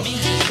world.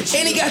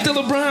 And he got the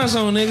LeBrons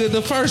on, nigga.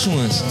 The first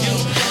ones.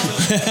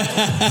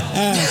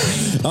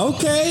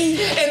 Okay.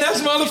 And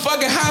that's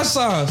motherfucking hot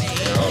sauce.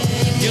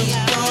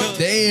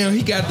 Damn,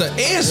 he got the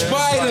and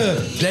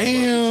Spider.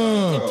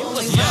 Damn.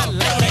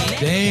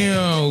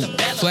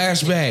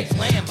 Flashback.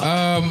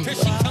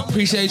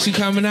 Appreciate you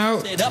coming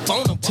out.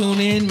 Tune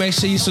in. Make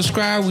sure you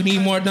subscribe. We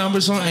need more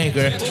numbers on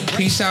Anchor.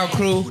 Peace out,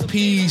 crew.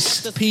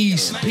 Peace. Well, he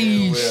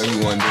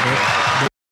wanted to.